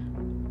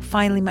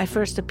 finally my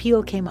first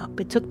appeal came up.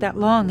 It took that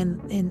long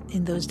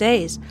in those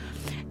days.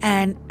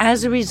 And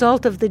as a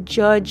result of the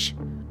judge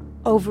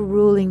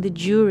overruling the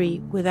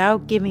jury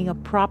without giving a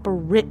proper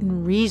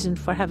written reason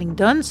for having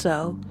done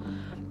so,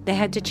 they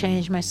had to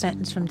change my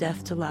sentence from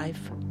death to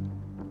life.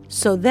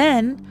 So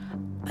then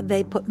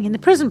they put me in the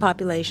prison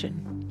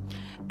population,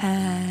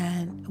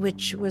 and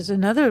which was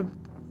another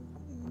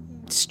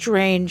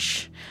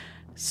strange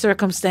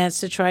circumstance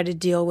to try to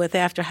deal with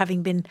after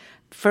having been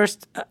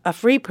first a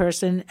free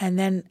person and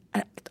then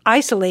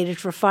isolated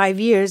for 5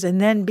 years and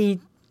then be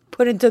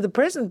put into the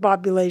prison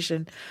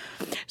population.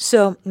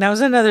 So that was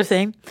another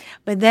thing.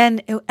 But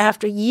then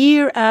after a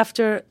year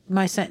after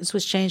my sentence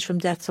was changed from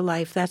death to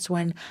life, that's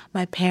when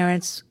my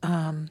parents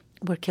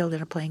were killed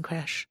in a plane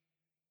crash.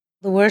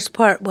 The worst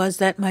part was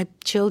that my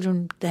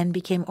children then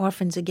became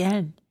orphans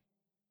again.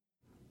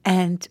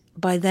 And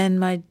by then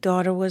my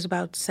daughter was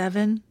about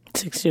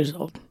 6 years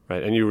old.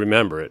 Right, and you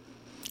remember it.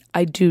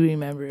 I do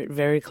remember it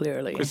very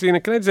clearly. Christina,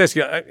 can I just ask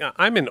you?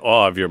 I'm in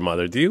awe of your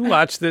mother. Do you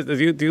watch this?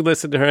 Do you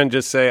listen to her and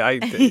just say,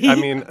 I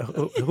mean,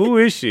 who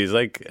is she?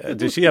 Like,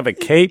 does she have a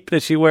cape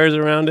that she wears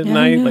around at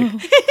night? Like,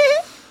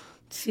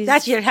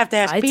 That you'd have to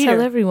ask I Peter.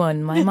 tell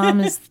everyone, my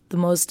mom is the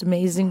most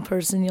amazing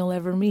person you'll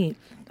ever meet.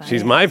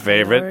 she's my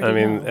favorite. I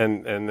already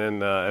mean,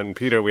 know. and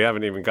Peter, we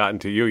haven't even gotten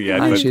to you yet.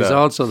 And but, she's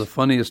also the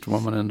funniest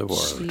woman in the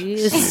world. She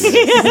is.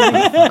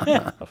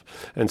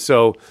 and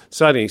so,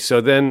 Sonny, so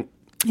then,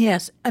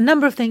 Yes, a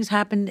number of things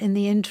happened in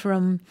the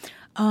interim.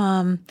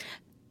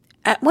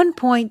 At one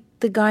point,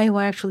 the guy who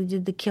actually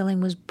did the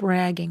killing was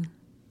bragging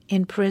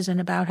in prison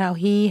about how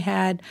he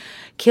had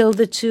killed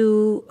the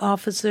 2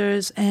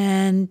 officers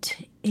and,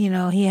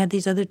 he had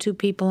these other 2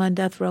 people on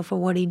death row for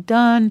what he'd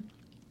done.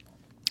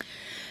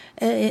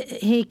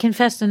 He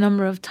confessed a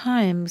number of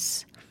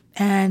times,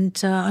 and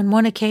on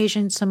one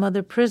occasion, some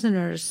other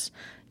prisoners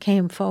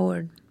came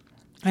forward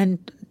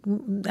and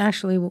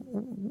actually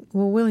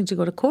were willing to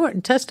go to court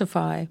and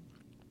testify.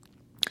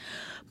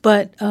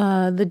 But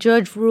the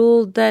judge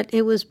ruled that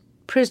it was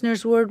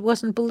prisoner's word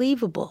wasn't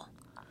believable.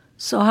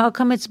 So how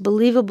come it's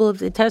believable if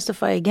they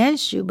testify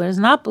against you, but it's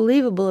not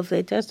believable if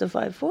they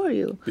testify for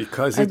you?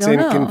 because I it's don't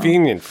know.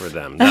 inconvenient for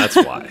them. That's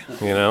why,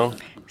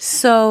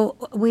 So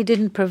we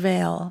didn't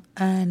prevail.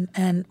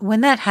 And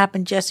when that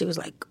happened, Jesse was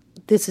like,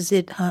 this is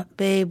it, huh,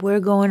 babe, we're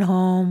going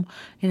home.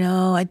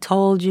 I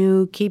told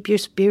you, keep your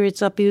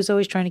spirits up. He was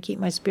always trying to keep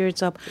my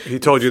spirits up. He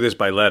told you this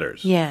by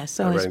letters. Yes,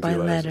 always writing by to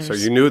you letters. So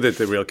you knew that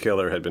the real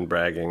killer had been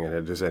bragging and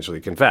had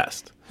essentially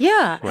confessed.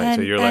 Yeah. Right.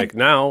 So you're like,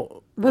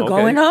 now we're okay.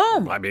 going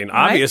home. I mean,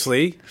 right?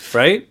 obviously,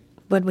 right?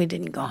 But we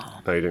didn't go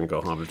home. No, you didn't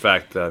go home. In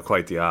fact,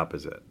 quite the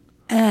opposite.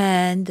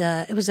 And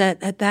it was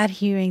at that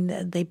hearing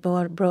that they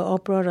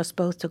brought us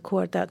both to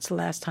court. That's the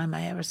last time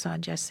I ever saw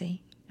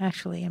Jesse,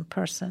 actually in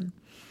person.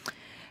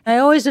 I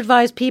always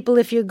advise people,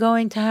 if you're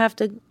going to have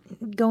to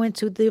go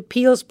into the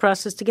appeals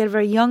process, to get a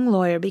very young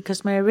lawyer,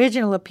 because my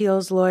original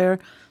appeals lawyer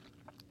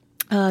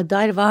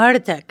died of a heart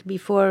attack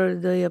before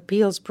the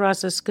appeals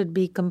process could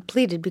be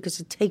completed, because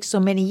it takes so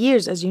many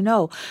years. As you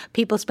know,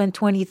 people spend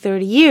 20,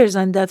 30 years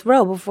on death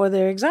row before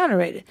they're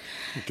exonerated.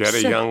 Get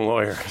a young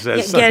lawyer. Says Get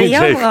a Sonny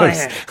young Jacobs.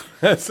 lawyer.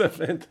 That's a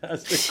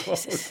fantastic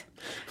quote.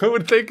 Who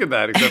would think of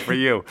that except for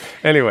you?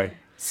 Anyway.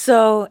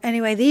 So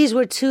anyway, these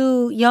were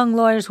 2 young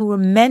lawyers who were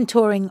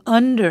mentoring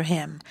under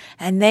him,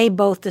 and they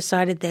both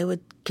decided they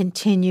would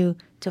continue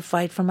to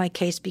fight for my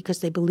case because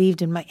they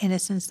believed in my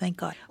innocence, thank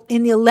God.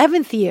 In the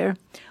 11th year,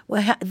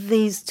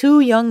 these 2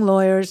 young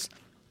lawyers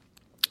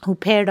who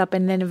paired up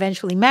and then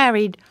eventually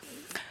married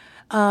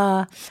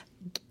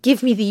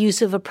give me the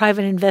use of a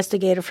private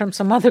investigator from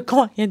some other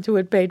client who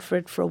had paid for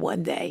it for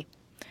one day.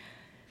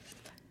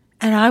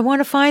 And I want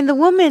to find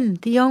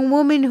the young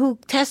woman who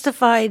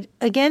testified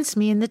against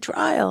me in the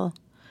trial,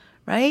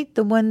 right?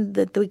 The one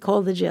that we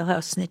call the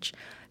jailhouse snitch.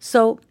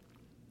 So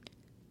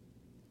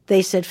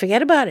they said,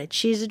 forget about it.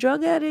 She's a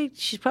drug addict.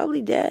 She's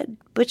probably dead.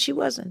 But she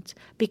wasn't.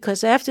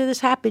 Because after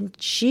this happened,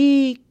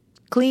 she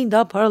cleaned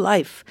up her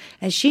life.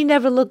 And she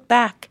never looked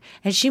back.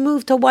 And she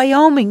moved to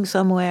Wyoming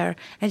somewhere.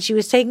 And she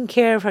was taking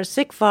care of her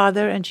sick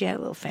father. And she had a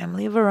little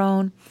family of her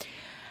own.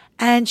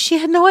 And she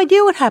had no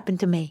idea what happened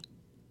to me.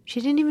 She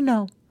didn't even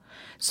know.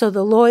 So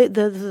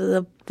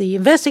the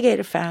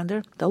investigator found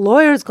her. The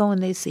lawyers go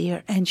and they see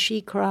her, and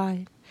she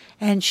cried,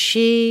 and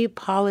she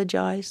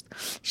apologized.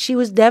 She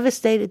was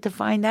devastated to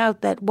find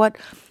out that what,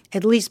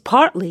 at least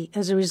partly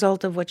as a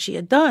result of what she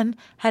had done,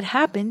 had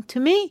happened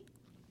to me.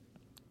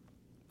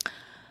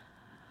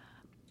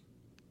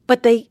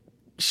 But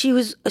she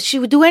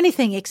would do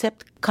anything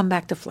except come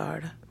back to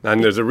Florida.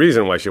 And there's a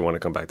reason why she wanted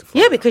to come back to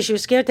Florida. Yeah, because she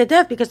was scared to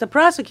death, because the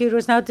prosecutor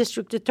was now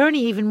district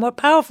attorney, even more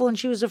powerful, and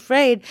she was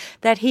afraid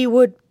that he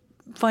would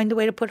find a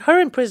way to put her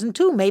in prison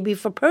too, maybe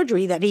for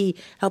perjury that he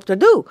helped her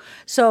do.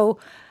 So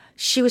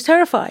she was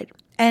terrified.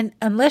 And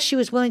unless she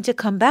was willing to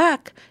come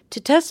back to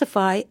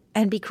testify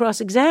and be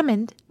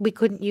cross-examined, we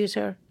couldn't use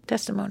her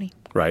testimony.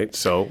 Right,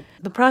 so?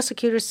 The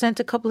prosecutor sent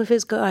a couple of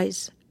his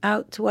guys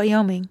out to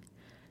Wyoming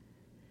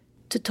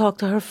to talk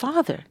to her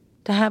father,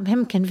 to have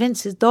him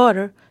convince his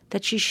daughter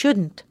that she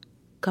shouldn't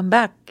come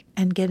back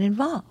and get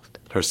involved.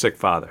 Her sick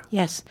father.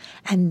 Yes,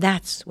 and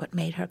that's what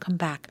made her come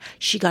back.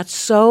 She got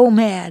so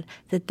mad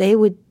that they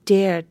would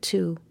dare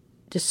to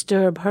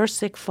disturb her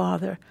sick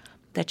father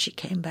that she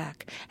came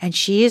back. And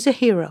she is a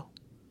hero.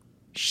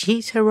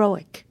 She's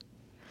heroic.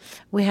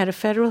 We had a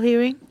federal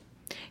hearing.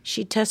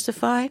 She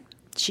testified.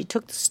 She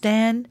took the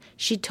stand.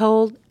 She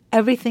told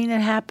everything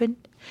that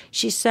happened.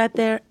 She sat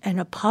there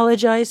and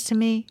apologized to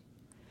me.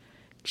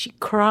 She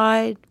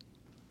cried.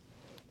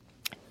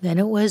 Then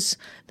it was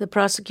the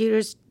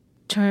prosecutor's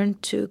turn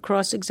to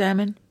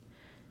cross-examine.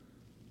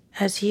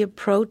 As he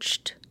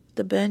approached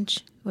the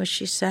bench where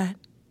she sat,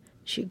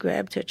 she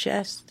grabbed her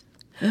chest.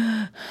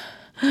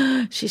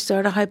 She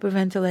started to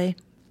hyperventilate,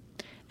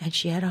 and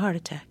she had a heart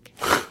attack.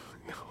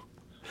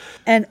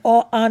 And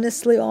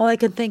honestly, all I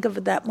could think of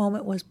at that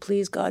moment was,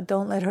 please, God,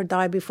 don't let her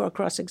die before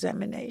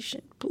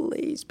cross-examination.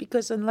 Please,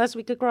 because unless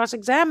we could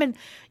cross-examine,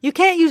 you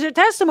can't use her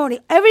testimony.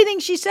 Everything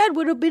she said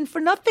would have been for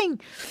nothing.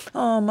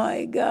 Oh,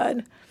 my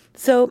God.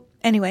 So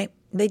anyway,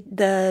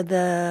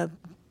 the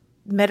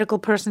medical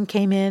person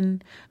came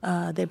in.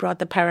 They brought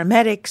the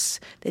paramedics.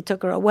 They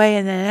took her away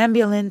in an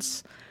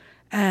ambulance.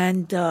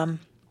 And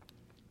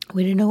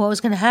we didn't know what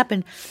was going to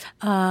happen.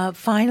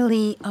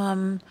 Finally,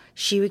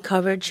 she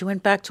recovered. She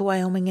went back to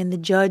Wyoming, and the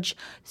judge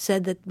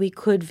said that we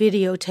could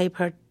videotape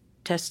her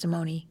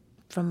testimony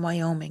from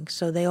Wyoming.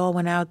 So they all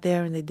went out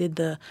there, and they did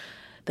the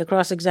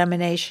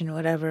cross-examination,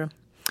 whatever.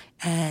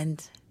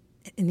 And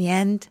in the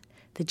end,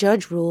 the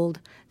judge ruled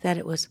that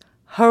it was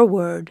her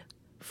word,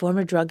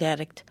 former drug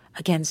addict,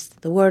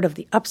 against the word of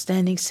the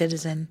upstanding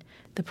citizen,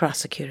 the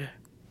prosecutor.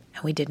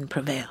 And we didn't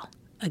prevail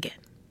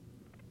again.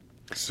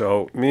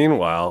 So,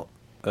 meanwhile,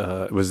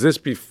 was this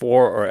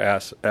before or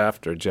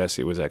after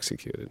Jesse was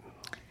executed?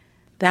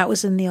 That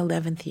was in the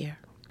 11th year.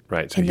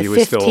 Right, so in he the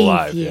was still 15th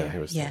alive. Year, Yeah, he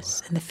was still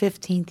yes, in the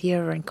 15th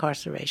year of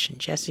incarceration.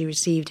 Jesse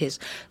received his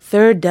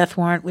third death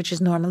warrant, which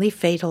is normally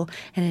fatal,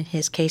 and in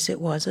his case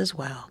it was as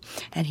well.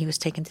 And he was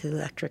taken to the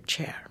electric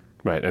chair.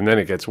 Right, and then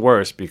it gets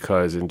worse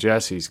because in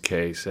Jesse's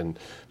case, and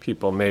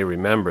people may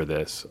remember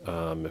this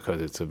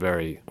because it's a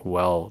very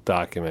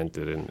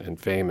well-documented and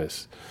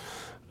famous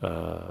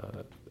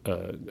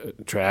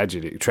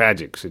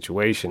tragic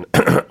situation.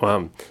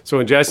 So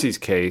in Jesse's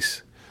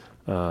case,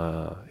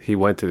 he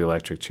went to the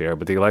electric chair,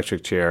 but the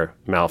electric chair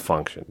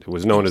malfunctioned. It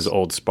was known as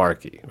Old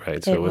Sparky,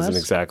 right? So it wasn't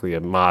exactly a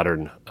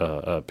modern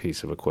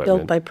piece of equipment.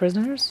 Built by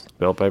prisoners?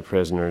 Built by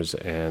prisoners,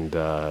 and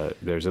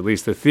there's at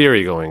least a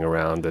theory going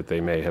around that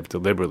they may have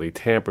deliberately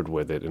tampered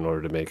with it in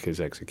order to make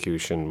his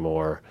execution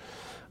more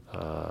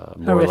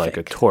like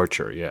a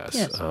torture,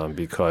 yes.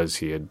 Because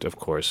he had, of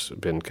course,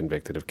 been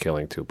convicted of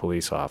killing 2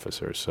 police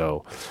officers.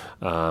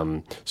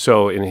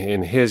 So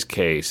in his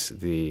case,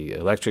 the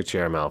electric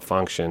chair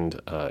malfunctioned.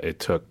 It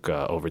took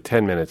over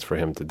 10 minutes for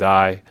him to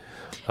die.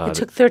 It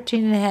took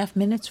 13 and a half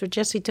minutes for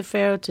Jesse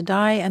Tefero to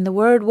die, and the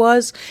word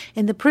was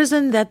in the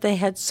prison that they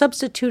had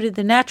substituted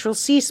the natural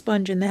sea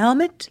sponge in the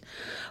helmet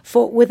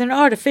with an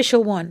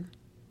artificial one,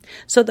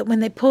 so that when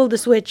they pulled the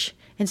switch,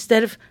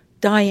 instead of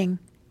dying,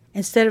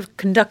 instead of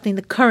conducting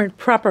the current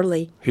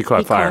properly, he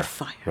caught fire.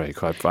 Right, he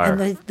caught fire.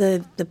 And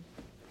the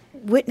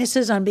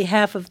witnesses on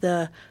behalf of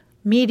the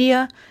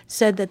media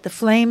said that the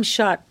flames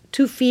shot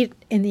 2 feet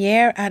in the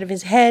air out of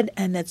his head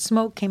and that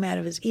smoke came out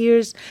of his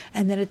ears,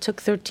 and that it took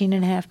 13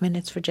 and a half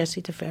minutes for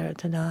Jesse Tefero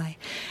to die.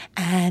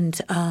 And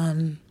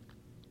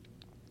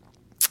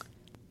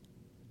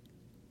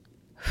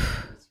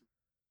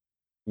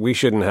we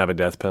shouldn't have a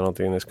death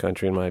penalty in this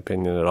country, in my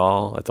opinion, at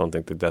all. I don't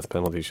think the death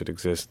penalty should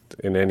exist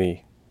in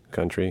any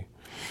country.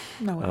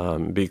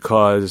 No.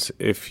 Because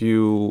if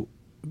you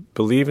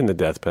believe in the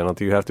death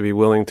penalty, you have to be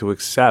willing to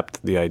accept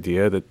the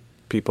idea that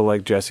people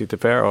like Jesse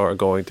Tefero are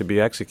going to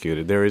be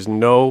executed. There is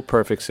no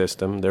perfect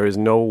system. There is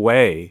no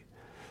way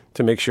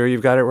to make sure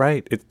you've got it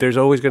right. There's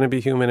always going to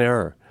be human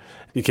error.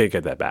 You can't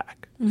get that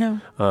back. No.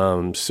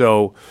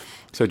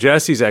 So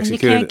Jesse's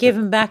executed. And you can't give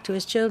him back to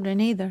his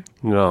children either.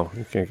 No,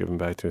 you can't give him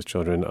back to his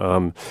children.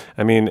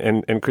 I mean,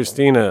 and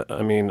Christina,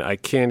 I mean, I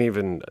can't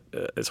even,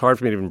 it's hard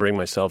for me to even bring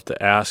myself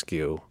to ask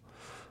you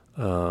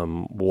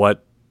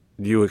what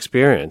you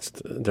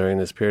experienced during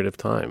this period of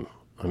time.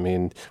 I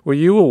mean, were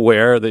you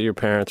aware that your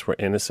parents were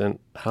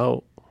innocent?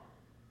 How?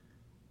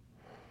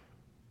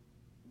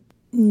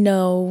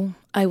 No,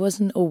 I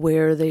wasn't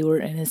aware they were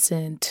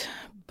innocent,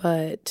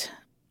 but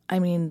I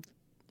mean,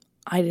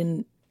 I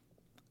didn't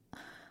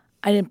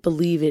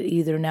believe it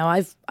either. Now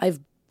I've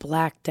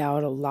blacked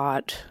out a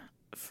lot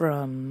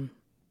from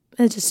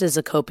just as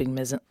a coping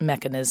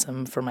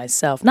mechanism for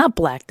myself. Not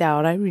blacked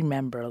out. I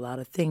remember a lot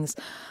of things.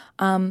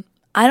 I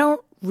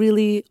don't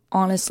really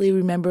honestly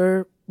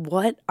remember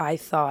what I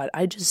thought.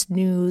 I just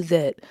knew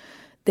that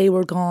they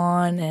were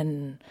gone,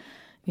 and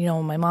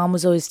my mom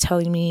was always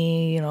telling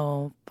me,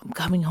 I'm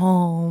coming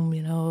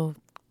home,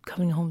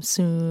 coming home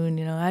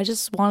soon. I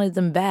just wanted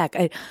them back.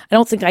 I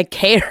don't think I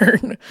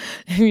cared.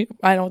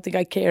 I don't think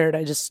I cared.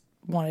 I just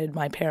wanted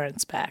my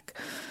parents back.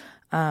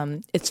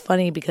 It's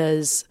funny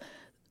because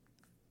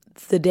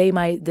the day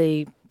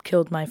they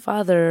killed my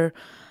father,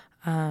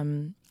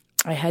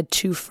 I had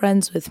 2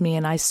 friends with me,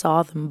 and I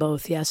saw them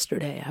both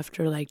yesterday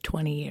after like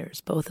 20 years,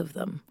 both of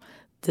them.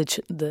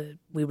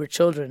 We were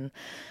children,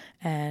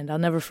 and I'll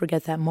never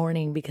forget that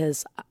morning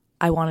because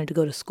I wanted to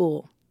go to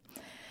school.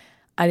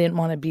 I didn't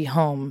want to be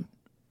home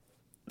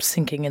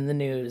sinking in the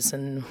news,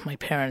 and my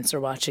parents are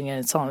watching it.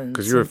 It's on.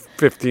 Because you're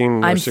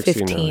 15 or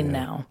 16 I'm 15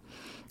 now.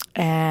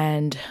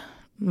 And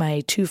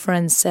my 2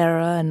 friends,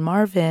 Sarah and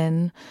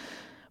Marvin,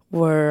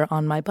 were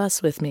on my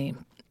bus with me.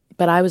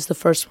 But I was the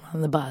first one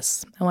on the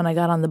bus. And when I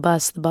got on the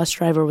bus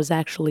driver was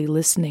actually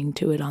listening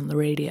to it on the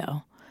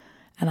radio.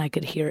 And I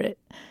could hear it.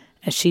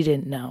 And she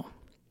didn't know.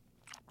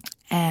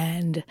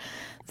 And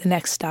the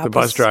next stop The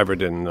bus driver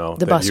didn't know.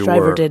 The bus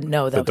driver didn't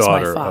know that was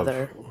my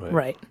father.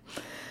 Right.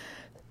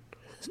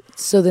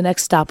 So the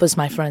next stop was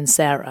my friend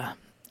Sarah.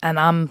 And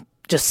I'm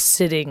just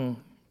sitting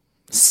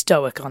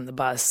stoic on the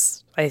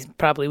bus. I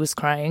probably was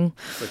crying.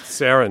 But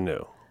Sarah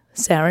knew.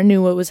 Sarah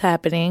knew what was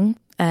happening,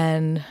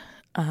 and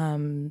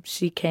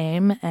she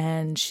came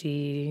and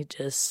she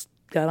just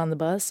got on the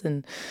bus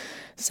and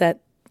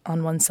sat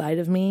on one side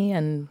of me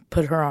and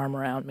put her arm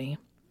around me.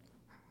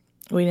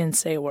 We didn't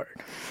say a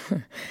word.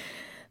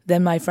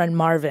 Then my friend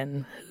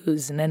Marvin,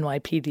 who's an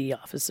NYPD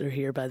officer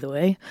here, by the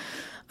way.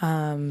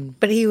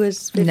 But he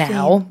was 15.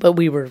 Now, but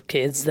we were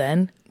kids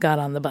then, got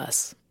on the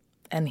bus.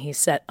 And he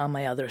sat on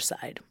my other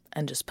side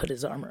and just put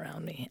his arm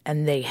around me.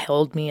 And they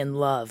held me in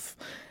love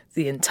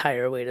the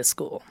entire way to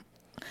school.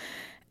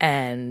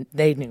 And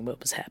they knew what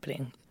was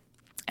happening.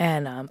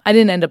 And I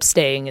didn't end up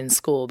staying in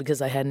school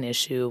because I had an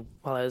issue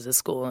while I was at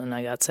school and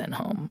I got sent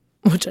home,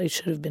 which I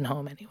should have been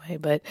home anyway.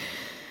 But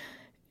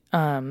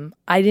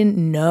I didn't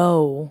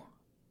know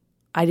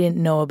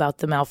about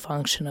the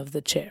malfunction of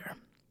the chair.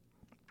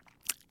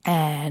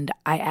 And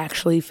I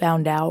actually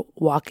found out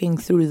walking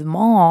through the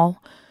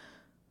mall,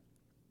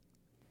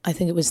 I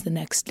think it was the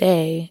next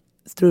day,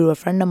 through a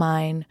friend of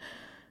mine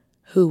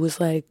who was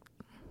like,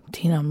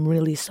 Tina, I'm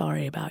really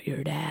sorry about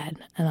your dad.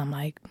 And I'm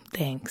like,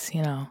 thanks,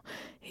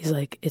 He's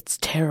like, it's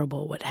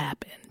terrible what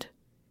happened.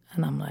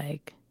 And I'm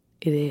like,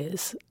 it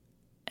is.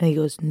 And he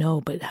goes, no,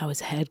 but how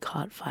his head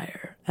caught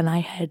fire. And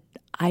I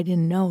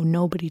didn't know.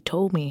 Nobody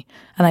told me.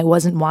 And I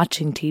wasn't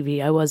watching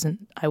TV. I was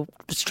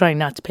trying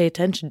not to pay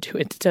attention to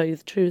it, to tell you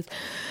the truth.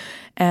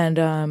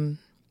 And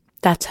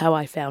that's how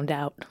I found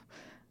out.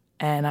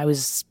 And I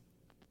was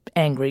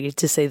angry,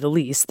 to say the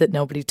least, that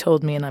nobody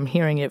told me, and I'm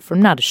hearing it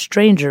from not a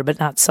stranger, but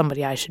not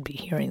somebody I should be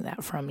hearing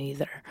that from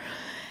either.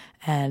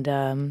 And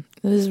it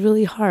was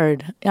really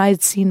hard. I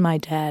had seen my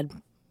dad,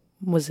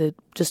 was it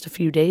just a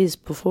few days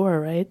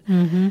before, right?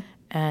 Mm-hmm.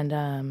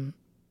 And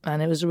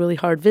it was a really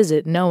hard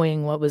visit,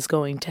 knowing what was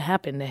going to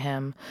happen to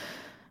him.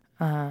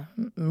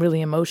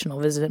 Really emotional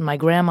visit. My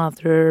grandma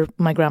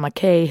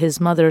Kay, his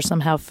mother,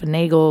 somehow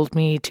finagled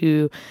me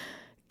to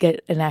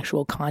get an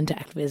actual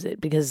contact visit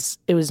because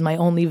it was my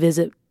only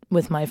visit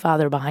with my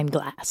father behind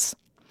glass.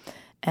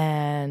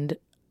 And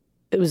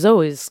it was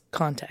always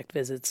contact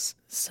visits.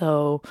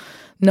 So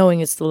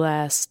knowing it's the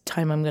last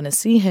time I'm going to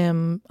see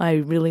him, I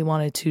really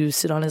wanted to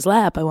sit on his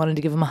lap. I wanted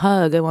to give him a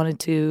hug. I wanted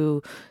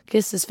to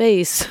kiss his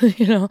face,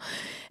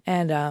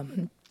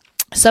 And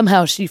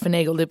somehow she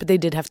finagled it, but they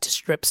did have to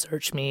strip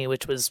search me,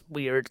 which was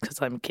weird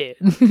because I'm a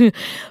kid.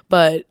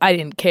 But I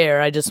didn't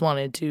care. I just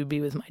wanted to be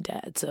with my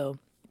dad. So,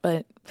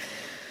 but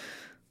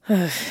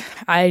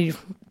I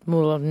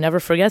will never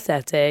forget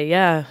that day.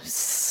 Yeah,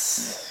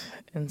 it's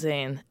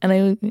insane. And I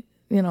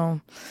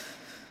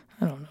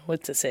don't know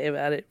what to say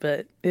about it,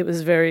 but it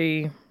was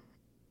very,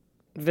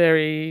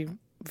 very,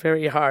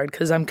 very hard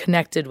because I'm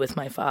connected with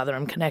my father.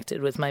 I'm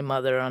connected with my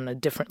mother on a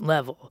different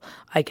level.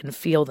 I can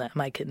feel them.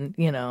 I can,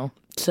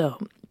 so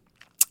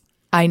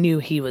I knew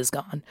he was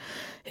gone.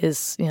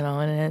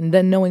 And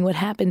then knowing what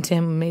happened to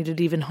him made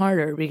it even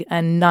harder.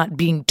 And not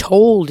being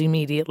told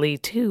immediately,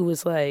 too,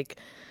 was like,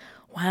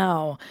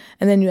 wow.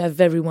 And then you have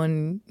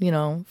everyone,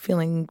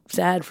 feeling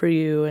sad for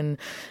you and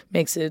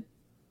makes it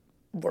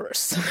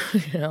worse,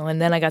 And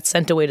then I got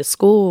sent away to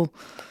school.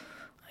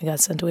 I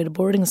got sent away to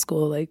boarding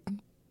school, like,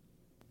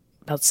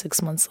 about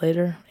 8 months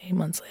later.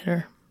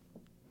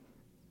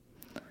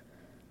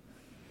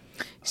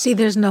 See,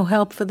 there's no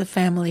help for the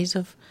families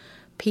of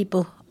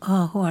people who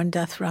are on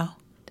death row.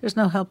 There's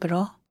no help at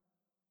all.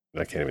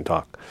 I can't even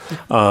talk.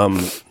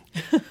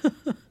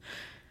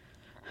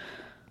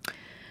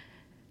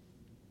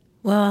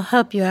 Well, I'll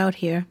help you out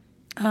here.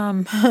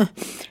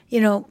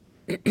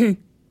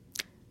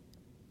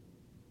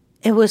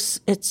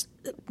 It's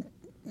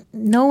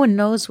no one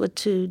knows what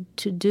to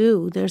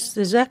do.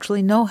 There's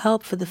actually no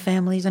help for the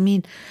families. I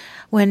mean,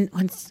 when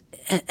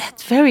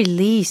at very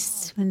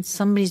least, when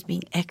somebody's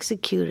being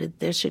executed,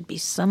 there should be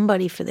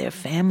somebody for their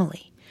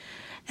family.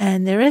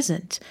 And there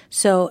isn't.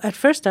 So at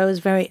first I was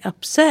very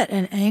upset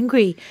and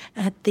angry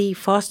at the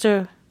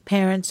foster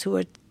parents who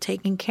are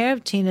taking care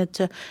of Tina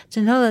to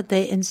know that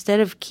they, instead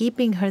of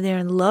keeping her there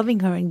and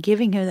loving her and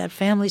giving her that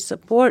family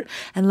support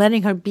and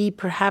letting her be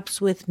perhaps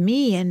with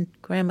me and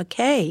Grandma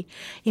Kay,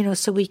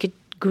 so we could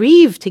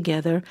grieve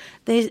together,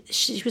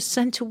 she was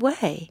sent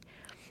away.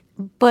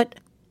 But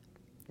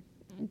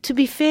to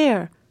be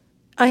fair,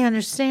 I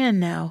understand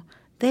now.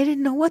 They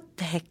didn't know what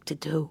the heck to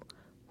do.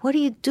 What do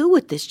you do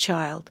with this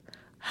child?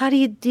 How do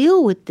you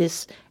deal with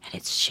this? And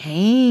it's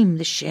shame,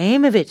 the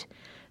shame of it.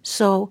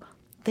 So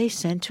they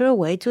sent her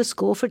away to a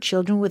school for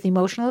children with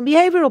emotional and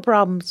behavioral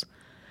problems.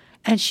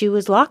 And she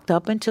was locked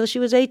up until she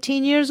was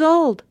 18 years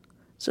old.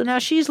 So now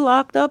she's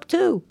locked up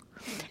too.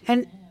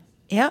 And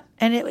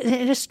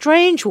in a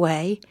strange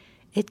way,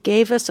 it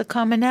gave us a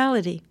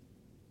commonality.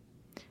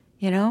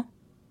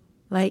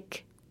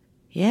 Like,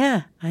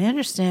 Yeah, I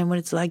understand what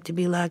it's like to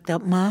be locked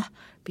up, Ma,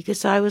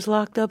 because I was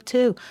locked up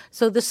too.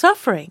 So the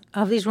suffering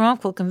of these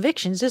wrongful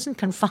convictions isn't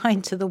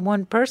confined to the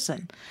one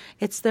person.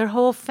 It's their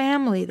whole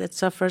family that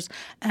suffers.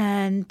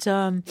 And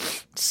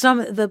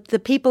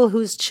the people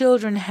whose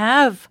children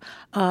have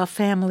a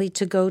family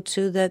to go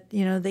to that,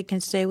 they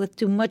can stay with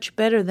do much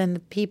better than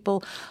the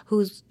people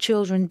whose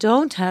children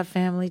don't have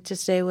family to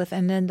stay with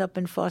and end up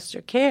in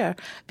foster care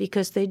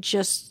because they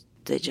just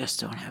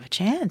don't have a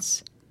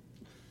chance.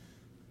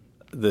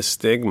 The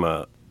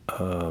stigma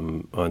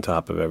on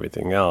top of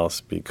everything else,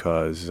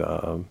 because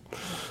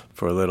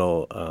for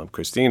little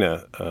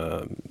Christina,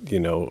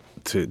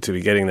 to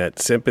be getting that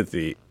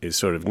sympathy is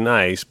sort of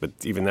nice, but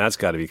even that's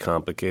got to be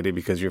complicated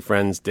because your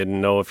friends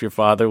didn't know if your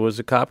father was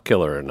a cop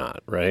killer or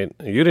not, right?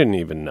 You didn't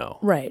even know.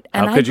 Right.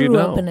 How and could I you grew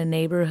know? up in a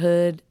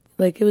neighborhood,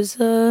 like it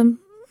was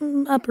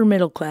upper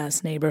middle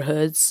class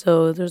neighborhood,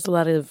 so there's a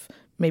lot of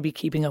maybe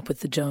keeping up with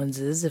the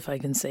Joneses, if I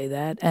can say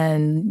that.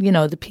 And,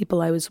 the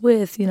people I was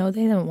with, they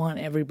didn't want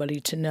everybody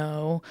to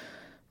know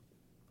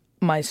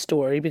my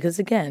story because,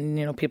 again,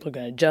 people are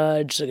going to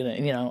judge. They're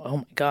going to, oh,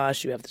 my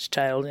gosh, you have this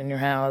child in your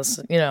house,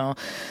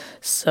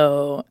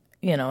 So,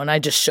 and I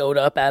just showed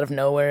up out of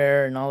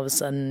nowhere and all of a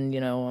sudden,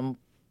 I'm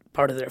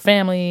part of their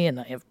family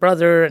and I have a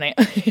brother. And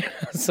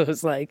so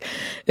it's like,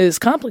 it was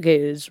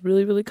complicated. It's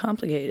really, really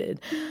complicated.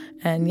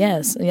 And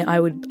yes, I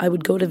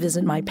would go to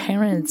visit my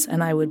parents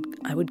and I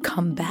would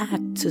come back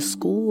to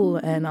school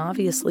and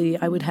obviously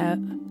I would have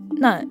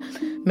not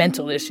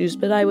mental issues,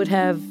 but I would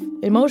have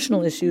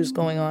emotional issues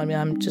going on. I mean,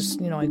 I'm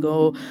just, I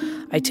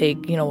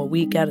take, a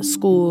week out of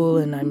school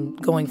and I'm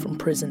going from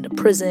prison to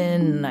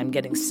prison and I'm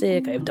getting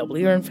sick. I have double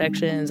ear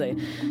infections.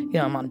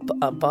 I'm on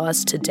a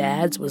bus to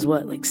Dad's was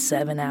like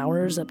 7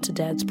 hours up to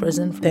Dad's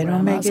prison from They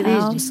don't make Grandma's it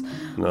house. easy.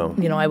 No.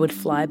 I would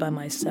fly by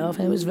myself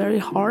and it was very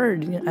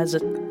hard as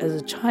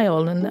a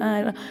child. And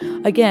I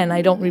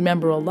don't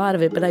remember a lot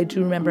of it, but I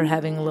do remember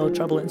having a little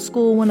trouble in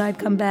school when I'd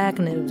come back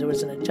and there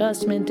was an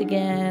adjustment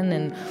again.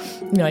 And,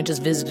 I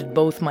just visited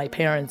both my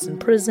parents in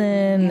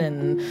prison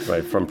and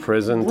Right, from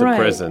prison to Right,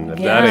 prison. If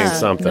yeah, that ain't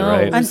something, no.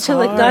 right?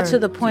 Until it got to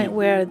hard. the point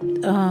where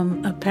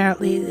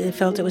apparently they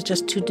felt it was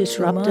just too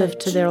disruptive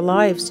to their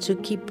lives to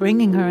keep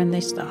bringing her, and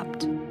they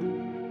stopped.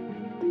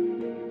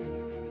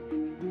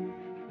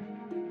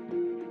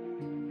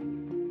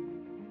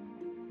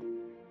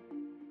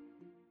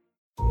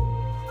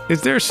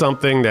 Is there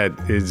something that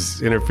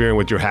is interfering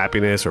with your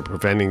happiness or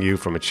preventing you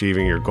from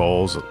achieving your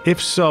goals?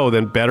 If so,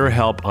 then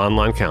BetterHelp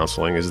Online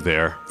Counseling is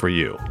there for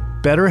you.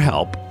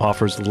 BetterHelp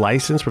offers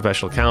licensed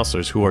professional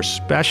counselors who are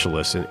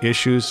specialists in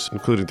issues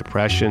including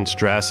depression,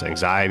 stress,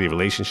 anxiety,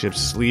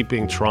 relationships,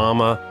 sleeping,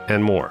 trauma,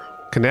 and more.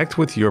 Connect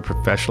with your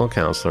professional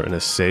counselor in a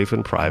safe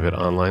and private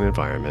online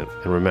environment.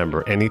 And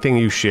remember, anything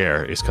you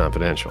share is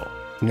confidential.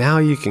 Now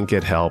you can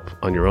get help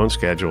on your own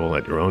schedule,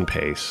 at your own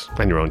pace,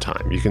 and your own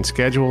time. You can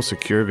schedule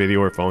secure video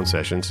or phone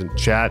sessions and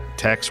chat,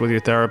 text with your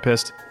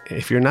therapist.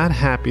 If you're not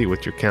happy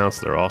with your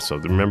counselor, also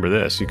remember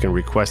this, you can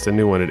request a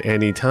new one at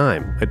any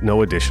time at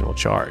no additional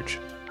charge.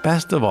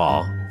 Best of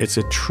all, it's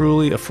a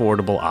truly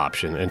affordable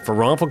option. And for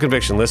Wrongful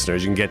Conviction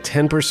listeners, you can get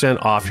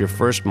 10% off your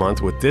first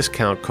month with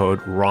discount code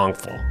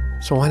WRONGFUL.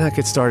 So why not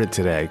get started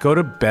today? Go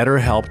to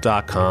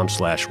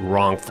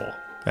betterhelp.com/wrongful.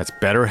 That's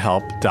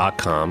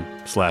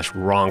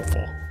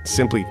betterhelp.com/wrongful.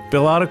 Simply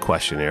fill out a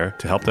questionnaire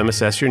to help them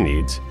assess your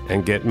needs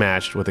and get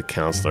matched with a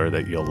counselor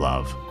that you'll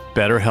love.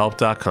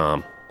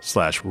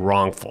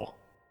 betterhelp.com/wrongful.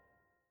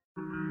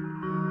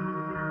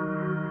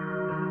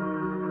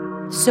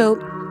 So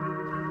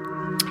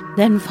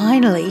then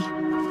finally,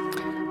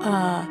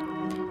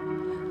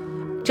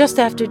 just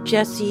after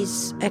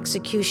Jesse's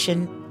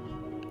execution,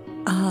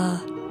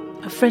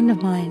 a friend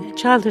of mine, a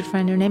childhood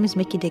friend, her name is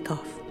Mickey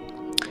Dickoff,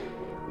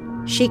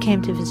 she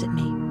came to visit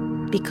me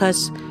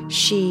because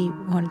she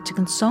wanted to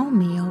console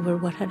me over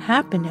what had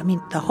happened. I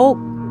mean, the whole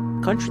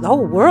country, the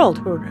whole world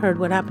heard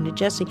what happened to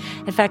Jesse.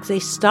 In fact, they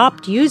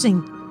stopped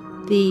using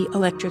the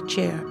electric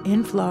chair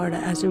in Florida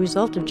as a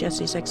result of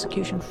Jesse's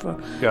execution for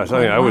Yeah, so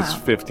I was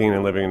 15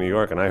 and living in New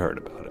York, and I heard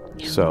about it.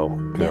 Yeah. So,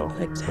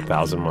 Exactly.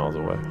 1,000 miles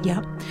away.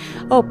 Yeah.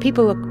 Oh,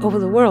 people over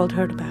the world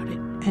heard about it.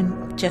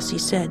 And Jesse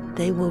said,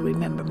 they will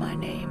remember my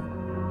name.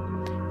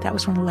 That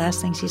was one of the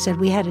last things he said.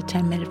 We had a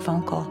 10-minute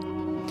phone call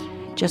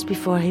just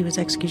before he was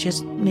executed,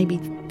 just maybe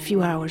a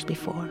few hours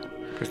before.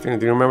 Christina,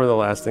 do you remember the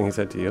last thing he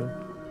said to you?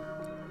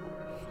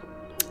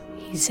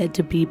 he said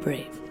to be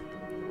brave.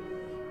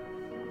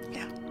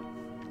 Yeah.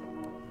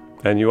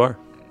 And you are.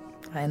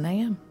 And I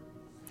am.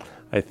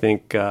 I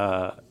think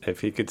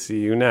if he could see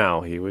you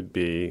now, he would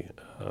be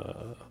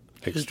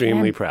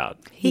extremely proud.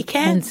 He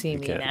can see He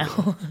me can.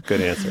 now.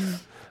 Good answer.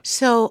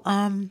 So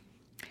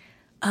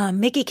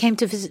Mickey came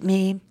to visit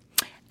me,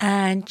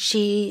 and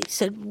she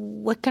said,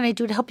 what can I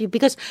do to help you?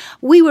 Because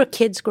we were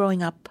kids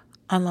growing up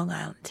on Long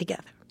Island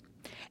together.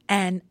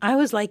 And I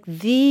was like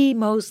the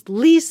most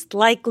least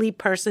likely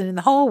person in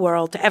the whole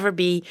world to ever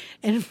be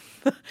in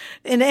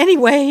any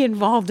way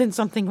involved in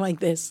something like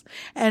this.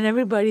 And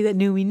everybody that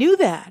knew me knew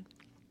that.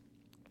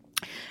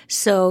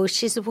 So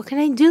she said, what can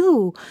I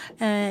do?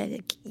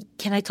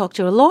 Can I talk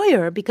to a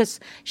lawyer? Because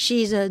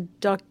she's a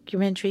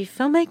documentary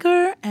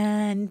filmmaker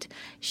and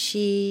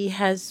she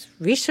has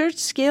research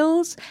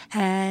skills,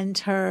 and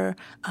her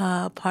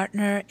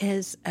partner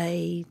is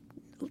a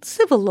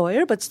civil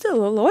lawyer, but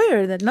still a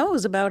lawyer that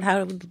knows about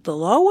how the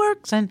law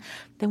works, and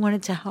they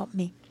wanted to help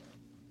me.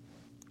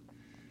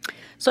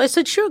 So I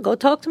said, sure, go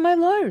talk to my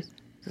lawyers.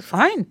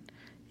 Fine,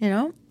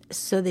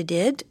 So they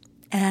did.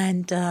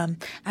 And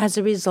as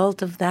a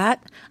result of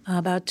that,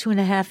 about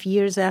 2.5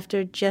 years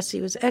after Jesse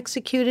was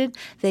executed,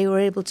 they were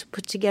able to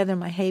put together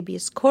my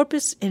habeas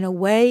corpus in a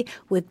way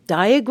with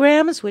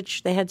diagrams,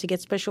 which they had to get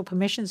special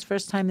permissions.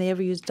 First time they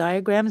ever used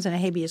diagrams in a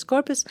habeas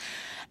corpus.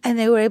 And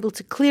they were able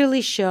to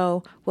clearly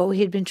show what we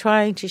had been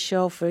trying to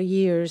show for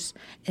years,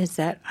 is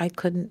that I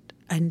couldn't,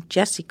 and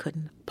Jesse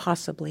couldn't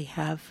possibly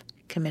have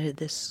committed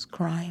this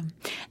crime.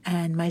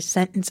 And my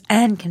sentence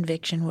and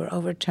conviction were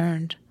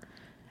overturned.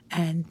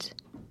 And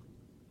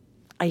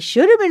I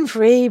should have been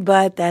free,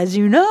 but as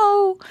you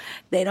know,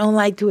 they don't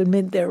like to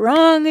admit they're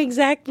wrong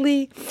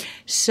exactly.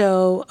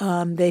 So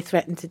they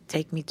threatened to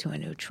take me to a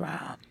new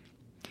trial.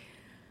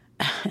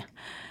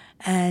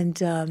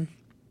 And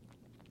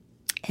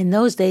in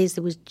those days,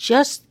 there was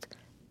just,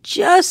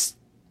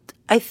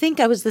 I think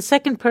I was the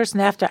second person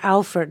after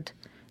Alford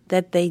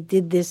that they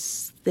did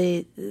this.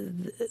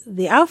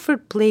 The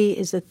Alford plea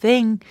is a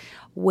thing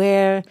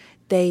where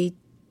they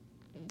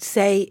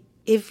say,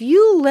 if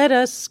you let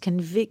us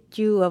convict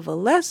you of a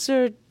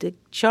lesser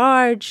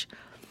charge,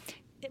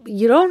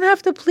 you don't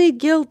have to plead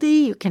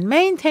guilty. You can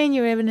maintain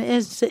your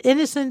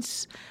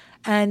innocence,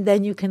 and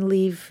then you can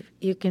leave.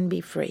 You can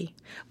be free.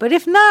 But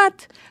if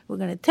not, we're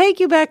going to take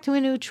you back to a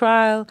new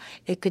trial.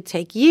 It could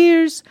take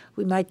years.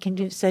 We might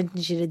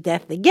sentence you to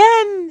death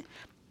again.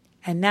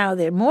 And now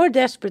they're more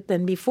desperate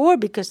than before,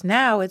 because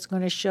now it's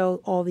going to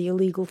show all the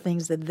illegal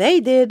things that they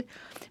did.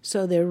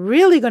 So they're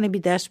really going to be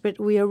desperate.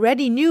 We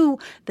already knew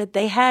that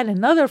they had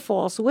another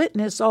false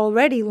witness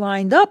already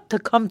lined up to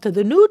come to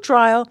the new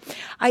trial.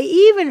 I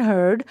even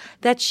heard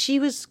that she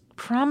was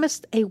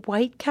promised a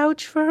white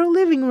couch for her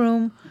living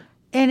room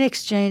in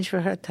exchange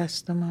for her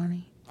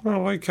testimony. Oh,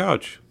 white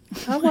couch.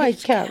 A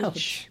white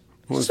couch.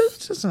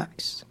 This is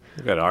nice.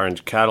 We've got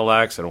orange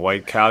Cadillacs and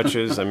white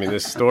couches. I mean,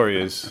 this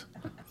story is...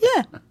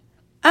 Yeah.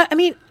 I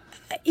mean,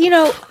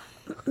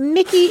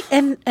 Mickey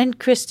and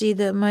Christy,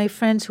 my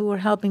friends who were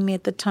helping me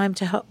at the time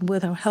to help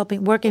with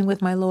working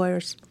with my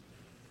lawyers,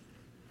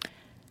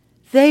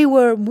 they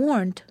were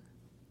warned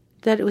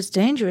that it was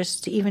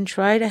dangerous to even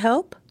try to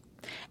help,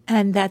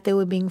 and that they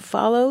were being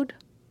followed,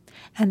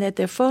 and that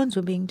their phones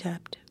were being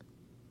tapped.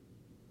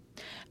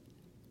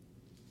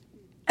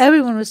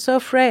 Everyone was so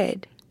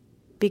afraid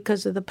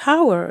because of the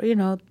power.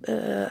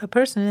 A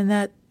person in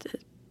that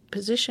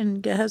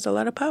position has a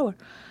lot of power.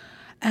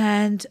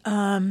 And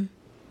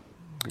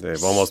they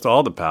have almost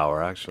all the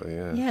power, actually.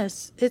 Yeah.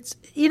 Yes, it's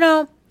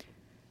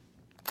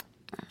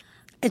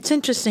it's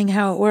interesting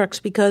how it works,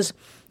 because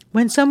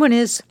when someone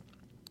is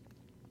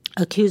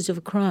accused of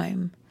a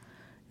crime,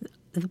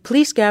 the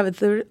police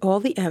gather all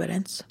the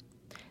evidence.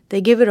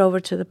 They give it over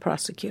to the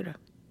prosecutor.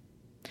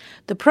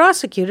 The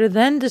prosecutor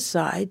then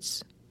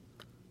decides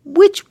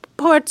which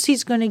parts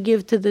he's going to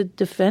give to the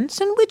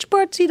defense and which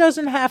parts he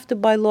doesn't have to,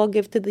 by law,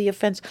 give to the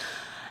offense.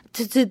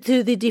 To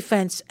the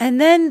defense.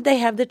 And then they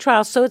have the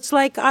trial. So it's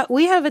like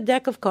we have a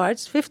deck of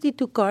cards,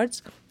 52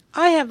 cards.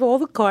 I have all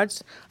the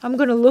cards. I'm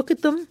going to look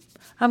at them.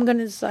 I'm going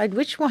to decide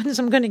which ones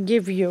I'm going to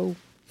give you.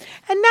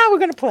 And now we're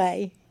going to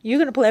play. You're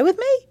going to play with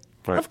me?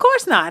 Right. Of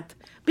course not,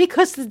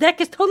 because the deck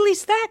is totally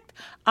stacked.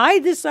 I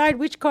decide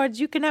which cards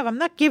you can have. I'm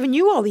not giving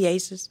you all the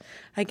aces,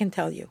 I can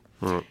tell you.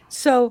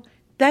 So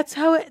that's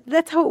how it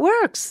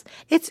works.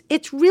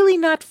 It's really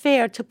not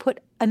fair to put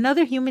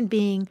another human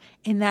being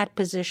in that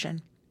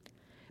position.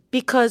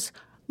 Because,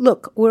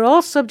 look, we're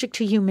all subject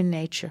to human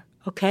nature,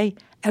 okay?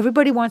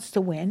 Everybody wants to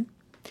win.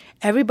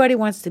 Everybody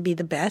wants to be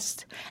the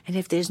best. And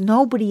if there's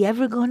nobody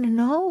ever going to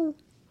know,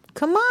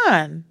 come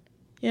on,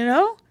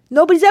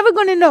 Nobody's ever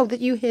going to know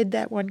that you hid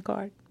that one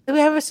card. We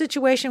have a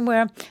situation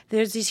where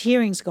there's these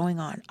hearings going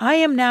on. I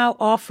am now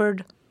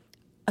offered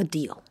a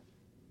deal.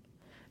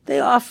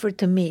 They offered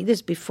to me, this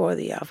is before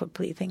the alpha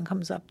plea thing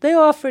comes up. They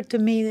offered to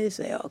me, they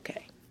say,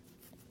 okay.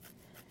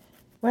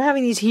 We're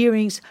having these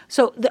hearings.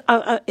 So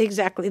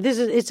exactly,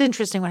 it's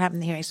interesting what happened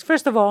in the hearings.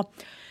 First of all,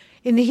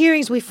 in the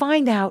hearings, we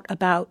find out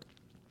about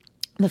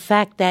the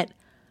fact that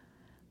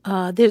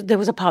there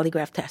was a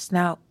polygraph test.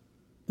 Now,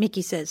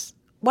 Mickey says,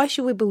 why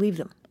should we believe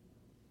them?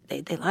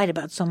 They lied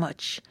about so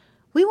much.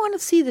 We want to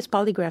see this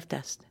polygraph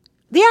test.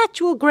 The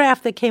actual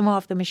graph that came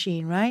off the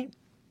machine, right?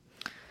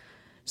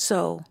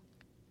 So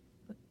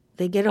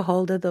they get a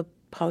hold of the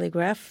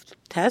polygraph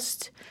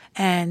test,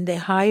 and they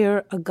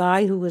hire a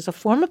guy who was a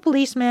former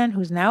policeman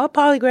who's now a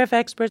polygraph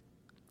expert,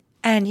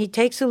 and he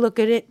takes a look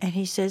at it and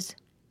he says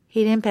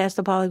he didn't pass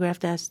the polygraph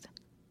test.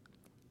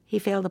 He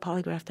failed the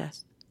polygraph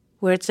test.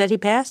 Where it said he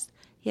passed,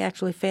 he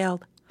actually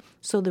failed.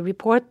 So the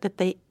report that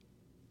they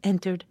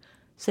entered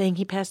saying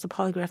he passed the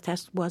polygraph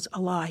test was a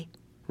lie.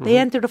 They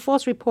entered a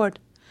false report.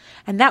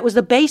 And that was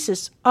the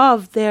basis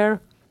of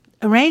their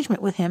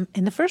arrangement with him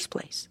in the first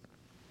place.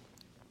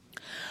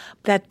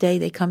 That day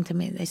they come to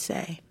me and they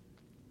say,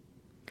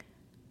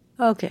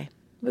 okay,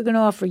 we're going to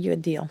offer you a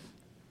deal.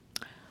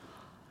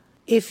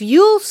 If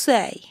you'll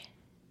say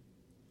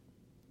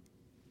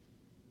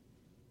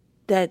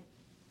that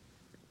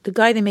the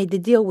guy they made the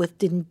deal with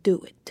didn't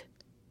do it,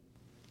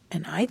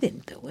 and I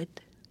didn't do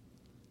it,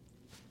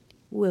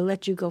 we'll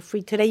let you go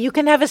free today. You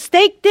can have a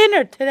steak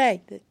dinner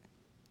today.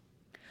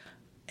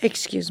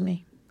 Excuse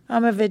me,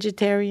 I'm a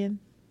vegetarian.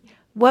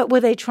 What were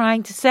they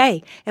trying to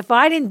say? If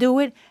I didn't do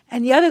it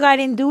and the other guy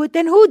didn't do it,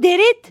 then who did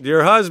it?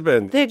 Your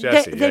husband,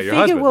 Jesse. They your figure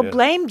husband, we'll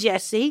blame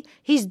Jesse.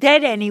 He's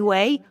dead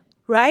anyway,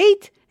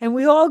 right? And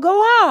we all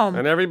go home.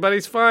 And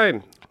everybody's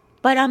fine.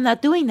 But I'm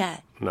not doing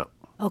that. No.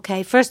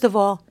 Okay, first of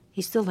all,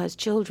 he still has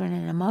children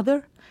and a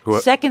mother.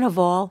 What? Second of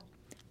all,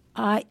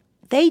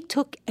 they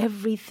took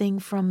everything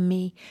from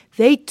me.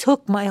 They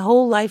took my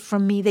whole life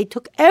from me. They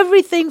took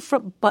everything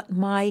but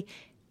my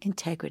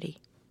integrity.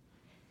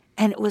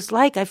 And it was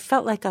like, I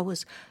felt like it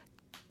was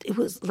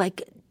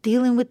like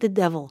dealing with the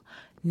devil.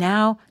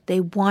 Now they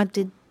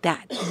wanted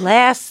that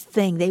last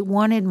thing. They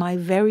wanted my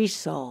very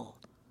soul.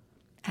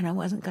 And I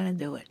wasn't going to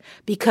do it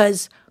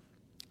because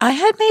I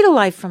had made a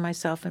life for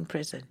myself in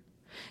prison.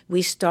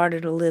 We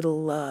started a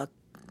little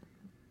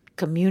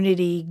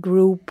community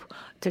group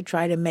to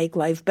try to make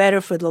life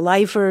better for the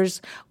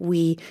lifers.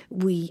 I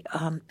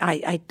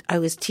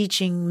was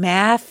teaching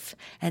math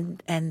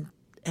and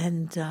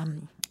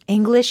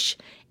English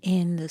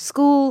in the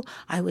school.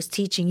 I was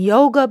teaching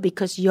yoga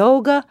because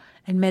yoga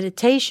and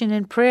meditation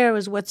and prayer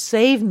is what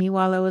saved me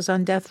while I was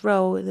on death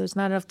row. There's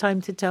not enough time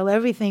to tell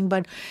everything,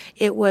 but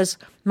it was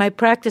my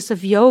practice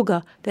of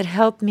yoga that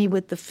helped me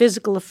with the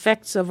physical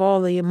effects of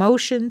all the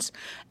emotions,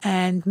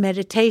 and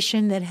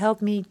meditation that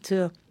helped me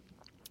to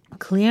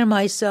clear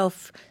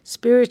myself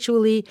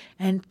spiritually,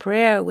 and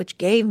prayer, which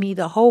gave me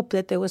the hope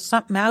that there was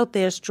something out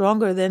there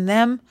stronger than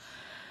them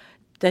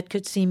that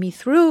could see me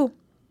through.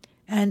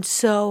 And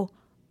so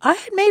I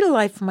had made a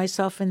life for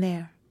myself in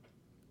there.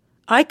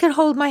 I could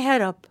hold my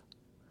head up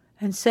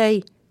and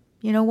say,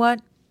 you know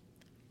what?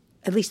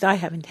 At least I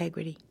have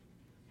integrity.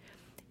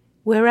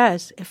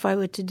 Whereas if I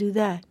were to do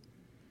that,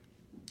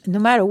 no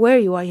matter where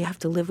you are, you have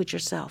to live with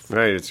yourself.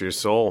 Right, it's your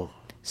soul.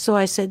 So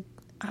I said,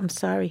 I'm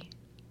sorry.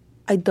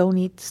 I don't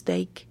eat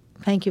steak.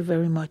 Thank you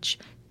very much.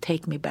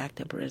 Take me back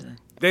to prison.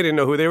 They didn't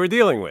know who they were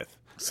dealing with.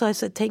 So I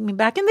said, take me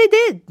back. And they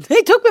did.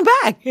 They took me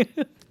back.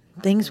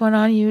 Things went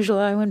on usual.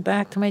 I went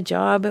back to my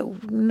job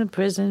in the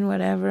prison,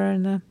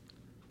 whatever.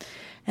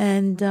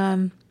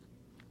 And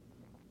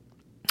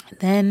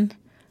then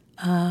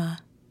a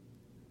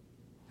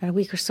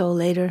week or so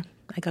later,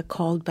 I got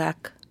called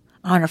back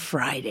on a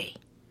Friday.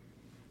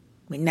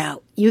 I mean,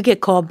 now, you get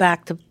called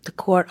back to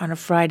court on a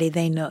Friday,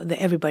 they know that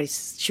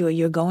everybody's sure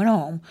you're going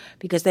home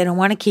because they don't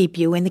want to keep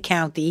you in the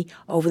county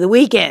over the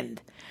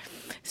weekend.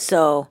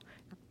 So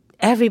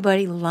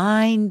everybody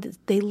lined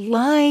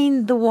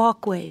the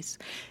walkways.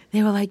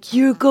 They were like,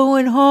 you're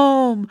going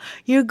home.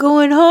 You're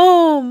going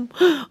home.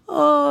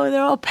 Oh,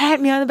 they're all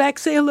patting me on the back,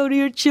 say hello to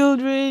your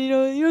children. You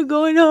know, you're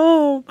going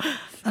home.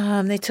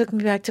 They took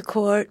me back to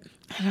court,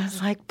 and I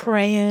was like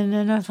praying,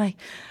 and I was like,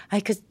 I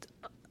could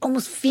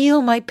almost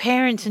feel my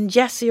parents and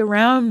Jesse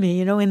around me,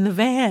 you know, in the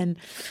van.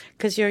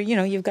 Because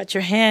you've got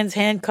your hands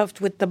handcuffed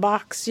with the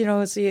box, you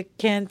know, so you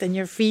can't, and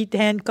your feet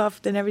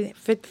handcuffed and everything,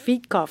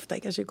 feet cuffed, I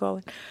guess you call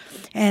it.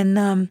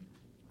 And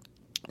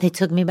they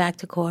took me back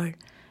to court.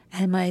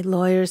 And my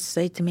lawyers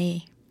say to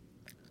me,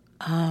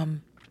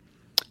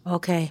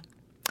 okay,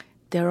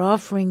 they're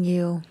offering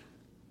you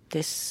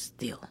this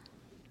deal.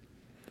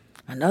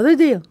 Another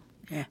deal.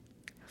 Yeah.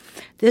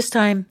 This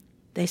time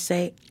they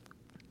say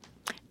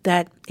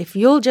that if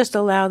you'll just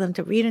allow them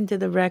to read into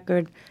the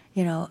record,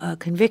 you know, a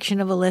conviction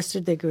of a lesser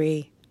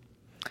degree,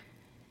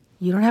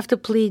 you don't have to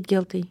plead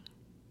guilty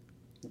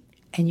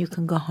and you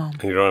can go home.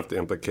 And you don't have to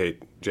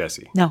implicate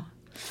Jesse. No.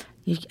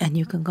 And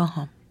you can go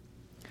home.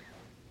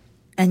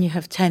 And you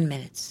have 10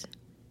 minutes.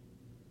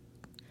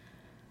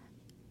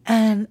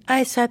 And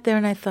I sat there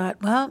and I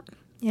thought, well,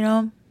 you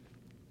know,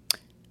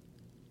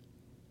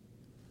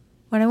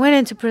 when I went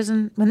into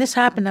prison, when this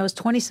happened, I was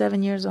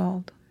 27 years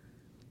old.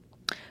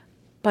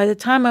 By the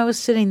time I was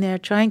sitting there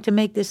trying to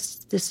make this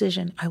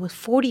decision, I was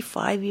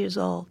 45 years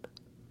old.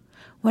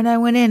 When I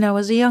went in, I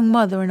was a young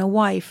mother and a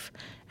wife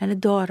and a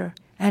daughter.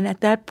 And at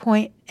that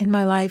point in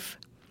my life,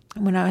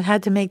 when I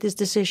had to make this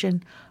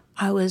decision,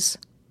 I was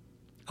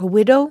a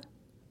widow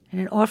and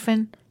an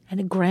orphan and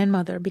a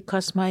grandmother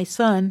because my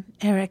son,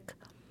 Eric,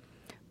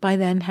 by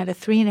then had a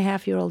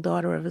 3.5-year-old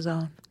daughter of his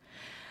own.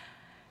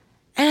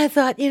 And I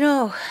thought, you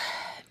know,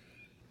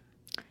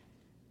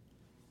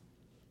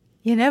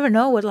 you never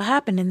know what will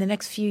happen in the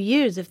next few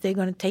years if they're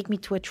going to take me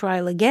to a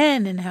trial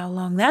again and how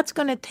long that's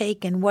going to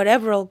take and what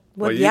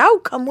the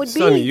outcome would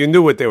Sonny, be. You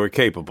knew what they were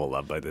capable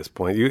of by this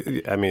point. You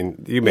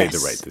made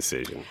Yes. the right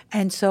decision.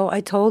 And so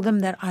I told them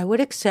that I would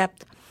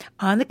accept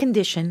on the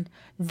condition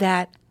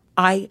that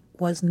I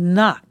was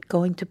not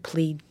going to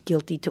plead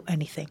guilty to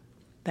anything.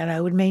 that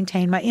I would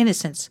maintain my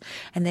innocence.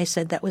 And they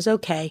said that was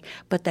okay,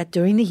 but that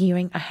during the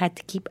hearing I had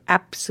to keep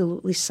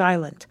absolutely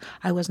silent.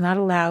 I was not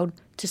allowed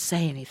to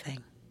say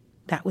anything.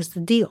 That was the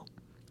deal.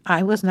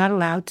 I was not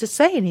allowed to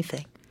say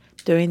anything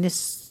during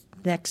this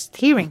next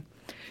hearing.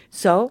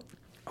 So,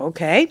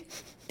 okay.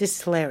 This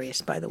is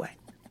hilarious, by the way.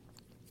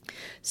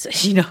 So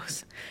she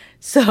knows.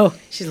 So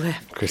she's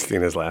laughing.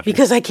 Christina's laughing.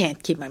 Because I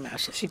can't keep my mouth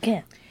shut. She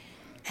can't.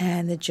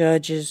 And the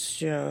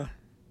judges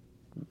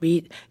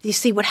read. You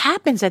see, what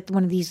happens at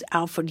one of these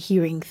Alford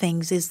hearing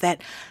things is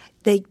that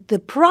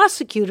the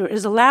prosecutor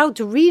is allowed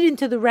to read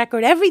into the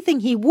record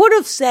everything he would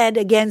have said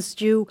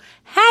against you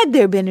had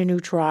there been a new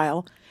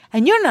trial,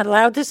 and you're not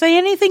allowed to say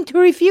anything to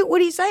refute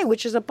what he's saying,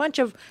 which is a bunch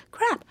of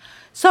crap.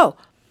 So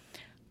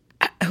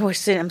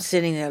I'm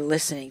sitting there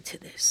listening to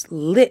this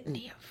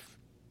litany of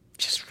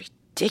just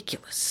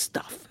ridiculous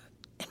stuff,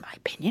 in my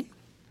opinion.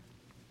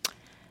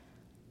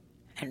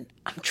 And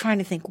I'm trying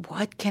to think,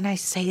 what can I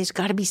say? There's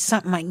got to be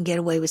something I can get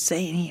away with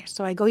saying here.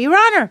 So I go, Your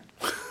Honor.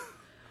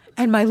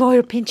 And my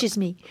lawyer pinches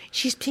me.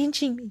 She's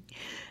pinching me.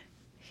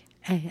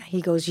 And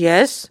he goes,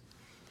 Yes.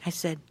 I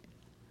said,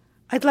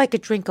 I'd like a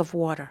drink of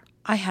water.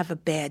 I have a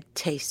bad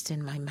taste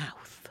in my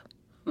mouth.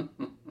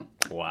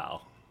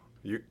 Wow.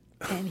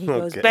 And he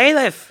goes,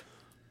 Bailiff,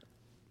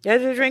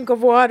 get a drink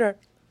of water.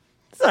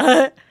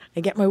 So I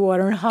get my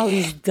water, and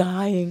Holly's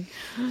dying.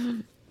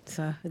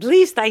 So at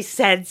least I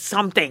said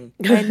something.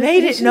 I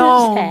made it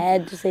known. I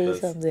had to say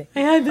something. I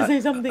had to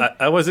say something.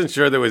 I wasn't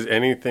sure there was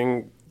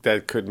anything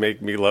that could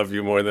make me love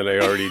you more than I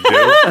already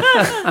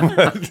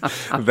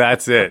do.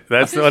 That's it.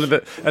 That's one of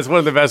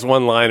the best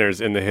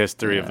one-liners in the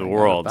history of the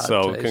world.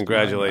 So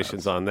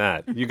congratulations on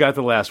that. You got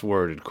the last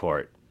word in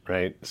court,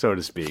 right, so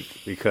to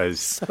speak,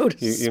 because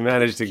you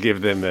managed to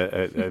give them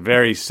a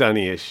very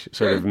Sunny-ish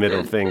sort of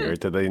middle finger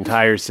to the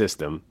entire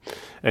system,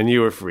 and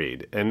you were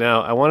freed. And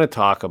now I want to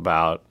talk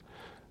about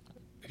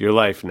your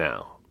life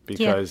now,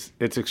 because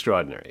it's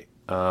extraordinary.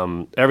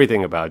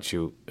 Everything about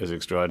you is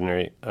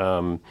extraordinary.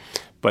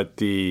 But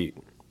the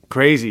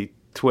crazy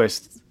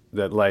twist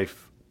that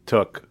life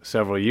took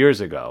several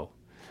years ago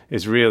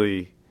is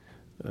really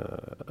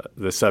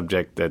the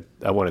subject that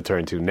I want to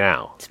turn to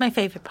now. It's my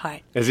favorite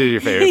part. Is it your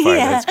favorite part?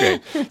 Yeah. That's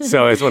great.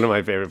 So it's one of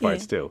my favorite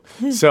parts too.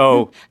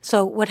 So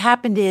what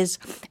happened is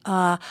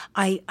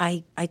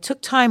I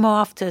took time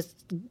off to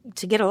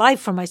get a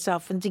life for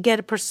myself and to get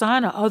a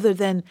persona other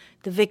than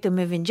the victim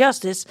of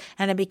injustice.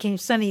 And I became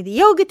Sunny, the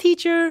yoga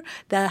teacher,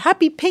 the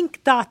happy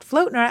pink dot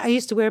floating around. I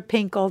used to wear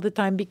pink all the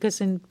time because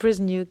in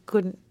prison you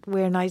couldn't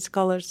wear nice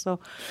colors.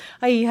 So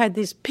I had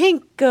these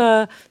pink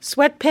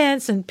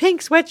sweatpants and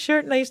pink sweatshirt,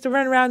 and I used to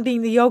run around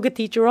being the yoga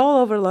teacher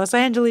all over Los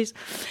Angeles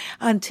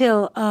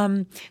until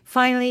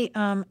finally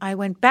I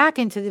went back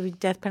into the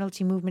death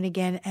penalty movement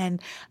again,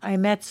 and I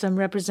met some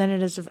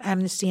representatives of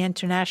Amnesty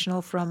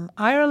International from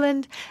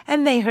Ireland,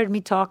 and they heard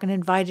me talk and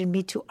invited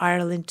me to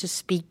Ireland to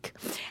speak.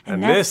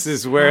 And this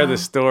is where the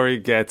story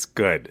gets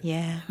good.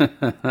 Yeah.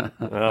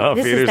 Oh,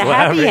 This Peter's is the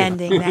laughing. happy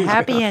ending. The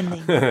happy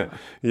ending.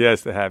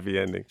 Yes, the happy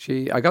ending.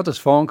 I got this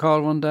phone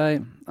call one day,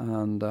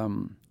 and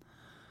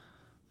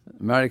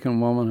American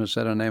woman who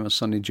said her name was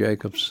Sunny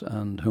Jacobs,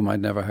 and whom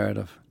I'd never heard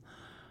of,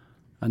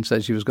 and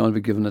said she was going to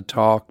be giving a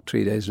talk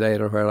 3 days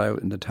later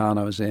in the town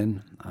I was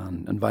in,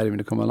 and invited me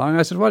to come along.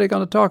 I said, "What are you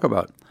going to talk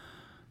about?"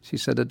 She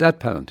said, "The death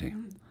penalty."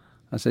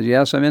 I said,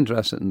 "Yes, I'm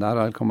interested in that.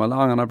 I'll come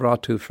along." And I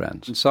brought two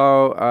friends. And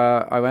so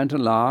I went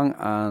along,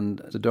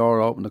 and the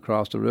door opened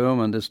across the room,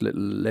 and this little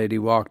lady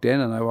walked in,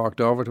 and I walked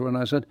over to her, and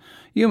I said,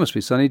 "You must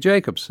be Sunny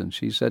Jacobs." And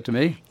she said to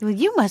me, Well,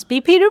 you must be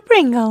Peter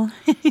Pringle.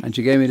 and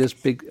she gave me this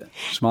big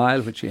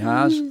smile, which she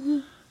has.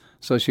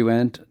 So she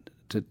went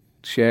to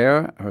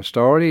share her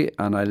story,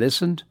 and I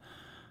listened,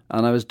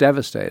 and I was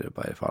devastated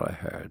by what I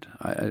heard.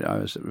 I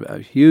was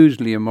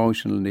hugely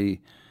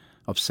emotionally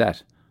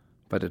upset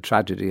by the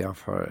tragedy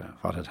of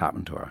what had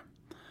happened to her.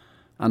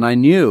 And I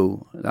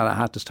knew that I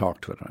had to talk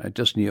to her. I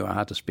just knew I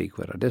had to speak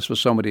with her. This was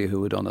somebody who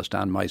would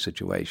understand my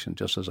situation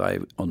just as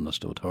I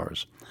understood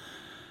hers.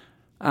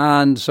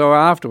 And so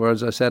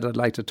afterwards I said, "I'd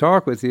like to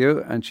talk with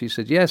you." And she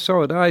said, "Yes, so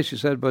would I." She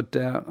said, "But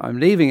I'm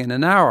leaving in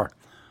an hour."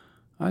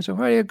 I said,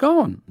 "Where are you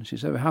going?" And she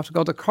said, "We have to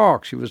go to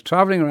Cork." She was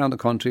travelling around the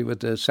country with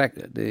the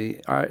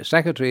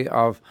Secretary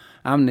of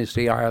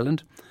Amnesty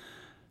Ireland,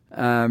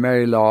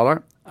 Mary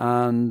Lawler,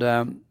 and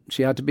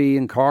she had to be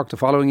in Cork the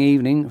following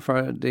evening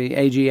for the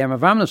AGM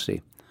of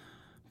Amnesty.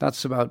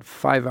 That's about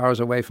 5 hours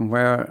away from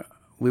where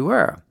we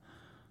were.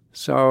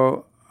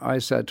 So I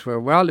said to her,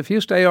 "Well, if you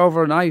stay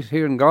overnight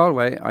here in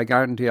Galway, I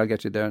guarantee I'll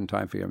get you there in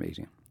time for your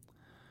meeting."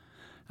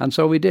 And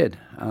so we did.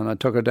 And I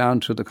took her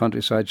down to the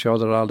countryside,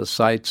 showed her all the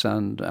sights,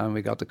 and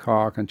we got to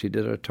Cork, and she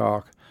did her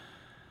talk.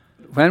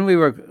 When we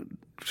were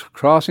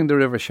crossing the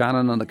River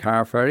Shannon on the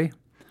car ferry,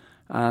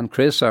 and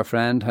Chris, our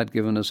friend, had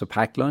given us a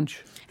packed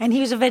lunch. And he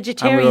was a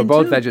vegetarian, and we were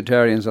both too.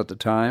 vegetarians at the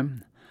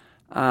time.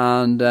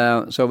 And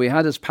so we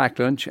had this packed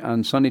lunch,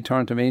 and Sunny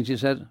turned to me and she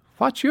said,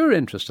 "What's your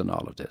interest in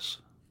all of this?"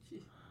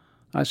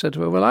 I said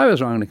to her, "Well, I was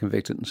wrongly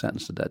convicted and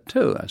sentenced to death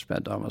too. I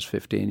spent almost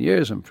 15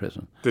 years in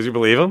prison." Did you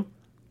believe him?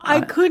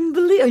 I couldn't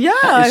believe. Yeah,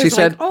 I she was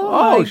said, like,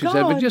 "Oh my she God."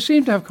 said, but you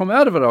seem to have come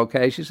out of it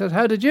okay. She said,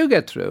 how did you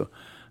get through?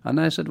 And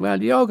I said,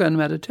 well, yoga and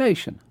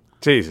meditation.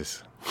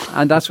 Jesus.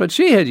 And that's what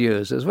she had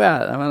used as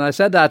well. And when I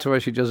said that to her,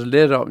 she just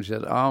lit up and she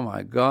said, oh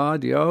my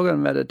God, yoga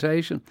and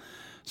meditation.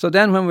 So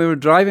then when we were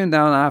driving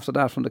down after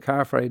that from the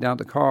car ferry down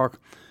to Cork,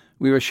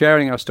 we were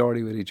sharing our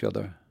story with each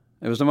other.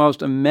 It was the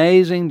most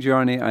amazing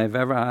journey I've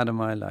ever had in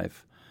my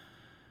life,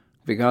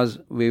 because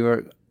we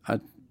were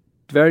at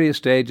various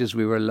stages,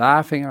 we were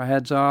laughing our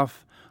heads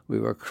off, we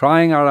were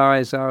crying our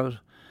eyes out.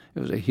 It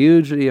was a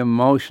hugely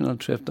emotional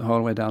trip the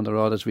whole way down the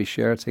road as we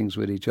shared things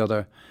with each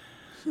other.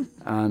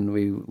 And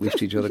we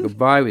wished each other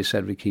goodbye. We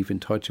said we'd keep in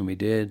touch, and we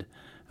did.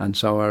 And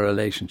so our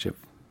relationship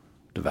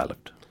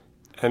developed.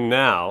 And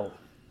now,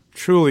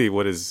 truly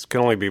what can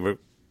only be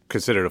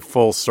considered a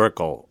full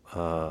circle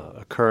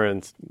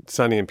occurrence,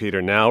 Sonny and Peter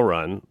now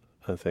run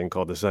a thing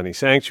called the Sunny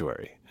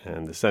Sanctuary.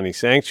 And the Sunny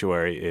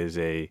Sanctuary is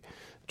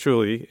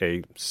truly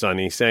a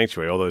sunny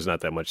sanctuary, although there's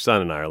not that much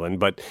sun in Ireland,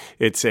 but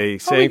it's a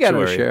sanctuary. We get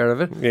our share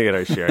of it. You get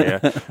our share,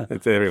 yeah.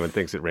 Everyone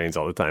thinks it rains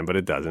all the time, but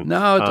it doesn't.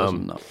 No, it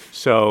doesn't, no.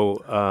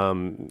 So,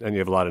 and you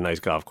have a lot of nice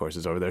golf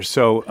courses over there.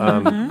 So,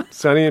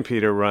 Sonny and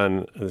Peter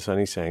run the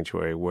Sunny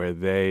Sanctuary, where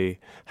they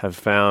have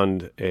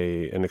found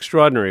an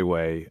extraordinary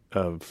way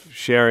of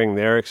sharing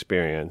their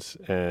experience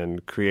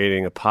and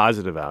creating a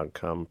positive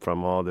outcome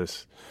from all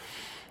this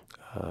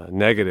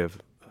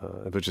negative,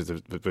 which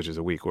is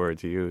a weak word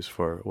to use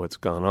for what's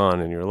gone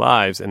on in your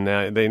lives. And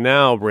they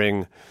now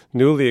bring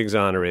newly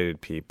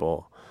exonerated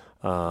people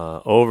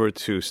over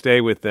to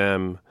stay with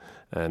them,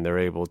 and they're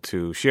able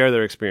to share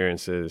their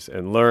experiences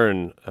and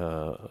learn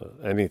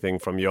anything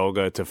from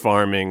yoga to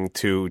farming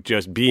to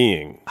just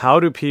being. How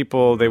do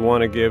people, they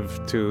want to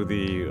give to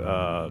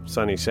the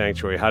Sunny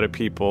Sanctuary,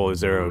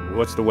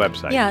 what's the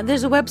website? Yeah,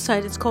 there's a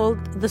website. It's called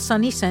The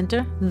Sunny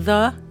Center.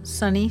 The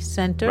Sunny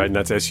Center. Right, and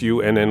that's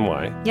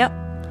SUNNY. Yep.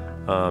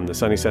 The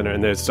Sunny Center,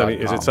 and there's Sunny.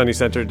 Is it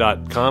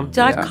sunnycenter.com?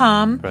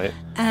 .com. Right.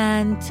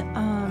 And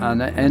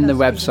in the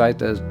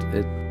website,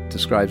 it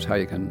describes how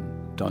you can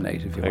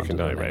donate if you want to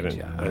donate. Right.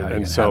 Yeah,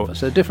 and so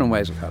different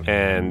ways of helping.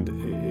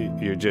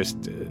 And you're just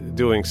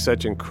doing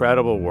such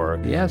incredible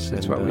work. Yes,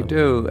 it's what we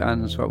do,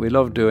 and it's what we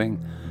love doing.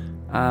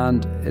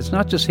 And it's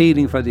not just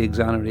healing for the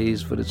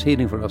exonerees, but it's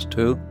healing for us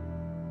too.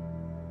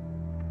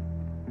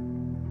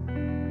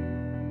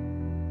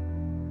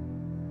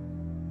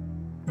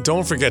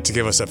 Don't forget to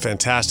give us a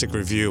fantastic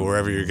review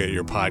wherever you get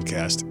your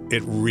podcast.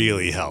 It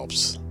really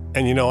helps.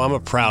 And I'm a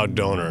proud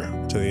donor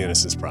to the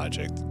Innocence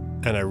Project,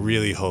 and I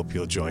really hope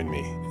you'll join me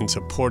in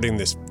supporting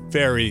this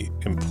very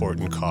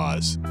important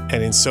cause,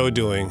 and in so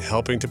doing,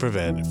 helping to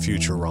prevent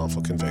future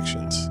wrongful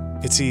convictions.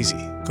 It's easy.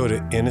 Go to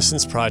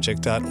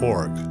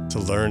innocenceproject.org to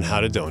learn how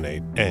to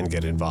donate and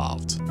get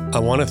involved. I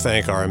want to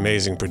thank our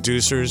amazing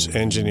producers,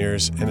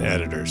 engineers, and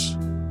editors,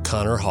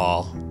 Connor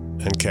Hall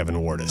and Kevin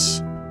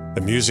Wardis. The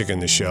music in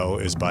the show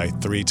is by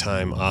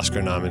 3-time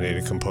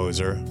Oscar-nominated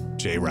composer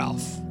Jay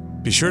Ralph.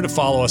 Be sure to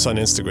follow us on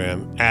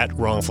Instagram at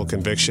Wrongful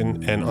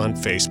Conviction and on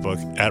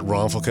Facebook at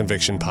Wrongful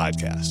Conviction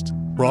Podcast.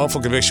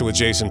 Wrongful Conviction with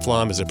Jason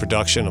Flom is a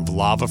production of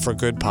Lava for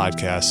Good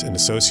Podcasts in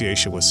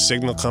association with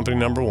Signal Company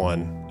No.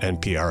 1 and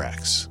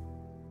PRX.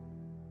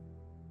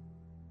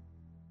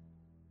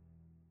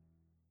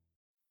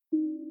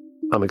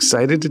 I'm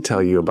excited to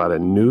tell you about a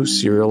new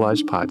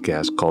serialized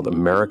podcast called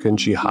American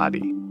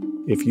Jihadi.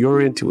 If you're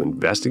into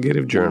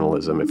investigative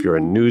journalism, if you're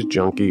a news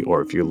junkie,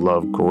 or if you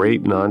love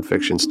great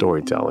nonfiction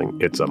storytelling,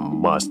 it's a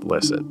must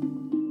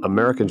listen.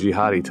 American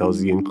Jihadi tells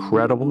the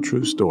incredible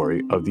true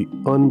story of the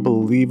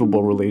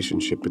unbelievable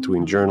relationship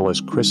between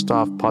journalist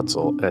Christoph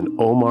Putzel and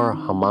Omar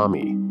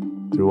Hamami.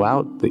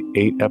 Throughout the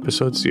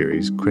 8-episode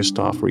series,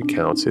 Christoph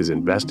recounts his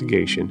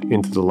investigation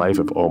into the life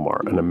of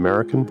Omar, an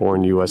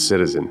American-born U.S.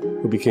 citizen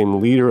who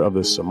became leader of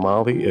the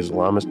Somali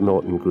Islamist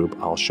militant group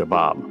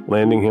Al-Shabaab,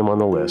 landing him on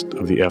the list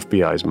of the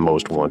FBI's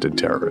most wanted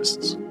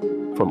terrorists.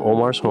 From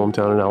Omar's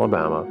hometown in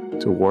Alabama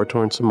to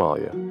war-torn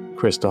Somalia,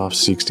 Christoph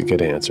seeks to get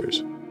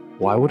answers.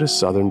 Why would a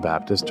Southern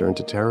Baptist turn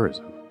to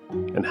terrorism?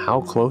 And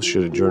how close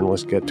should a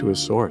journalist get to his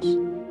source?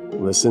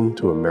 Listen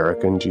to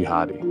American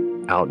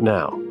Jihadi, out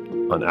now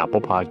on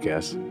Apple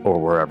Podcasts or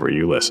wherever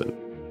you listen.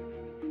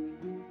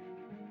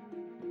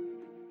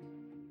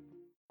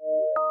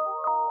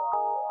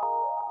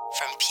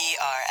 From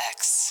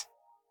PRX.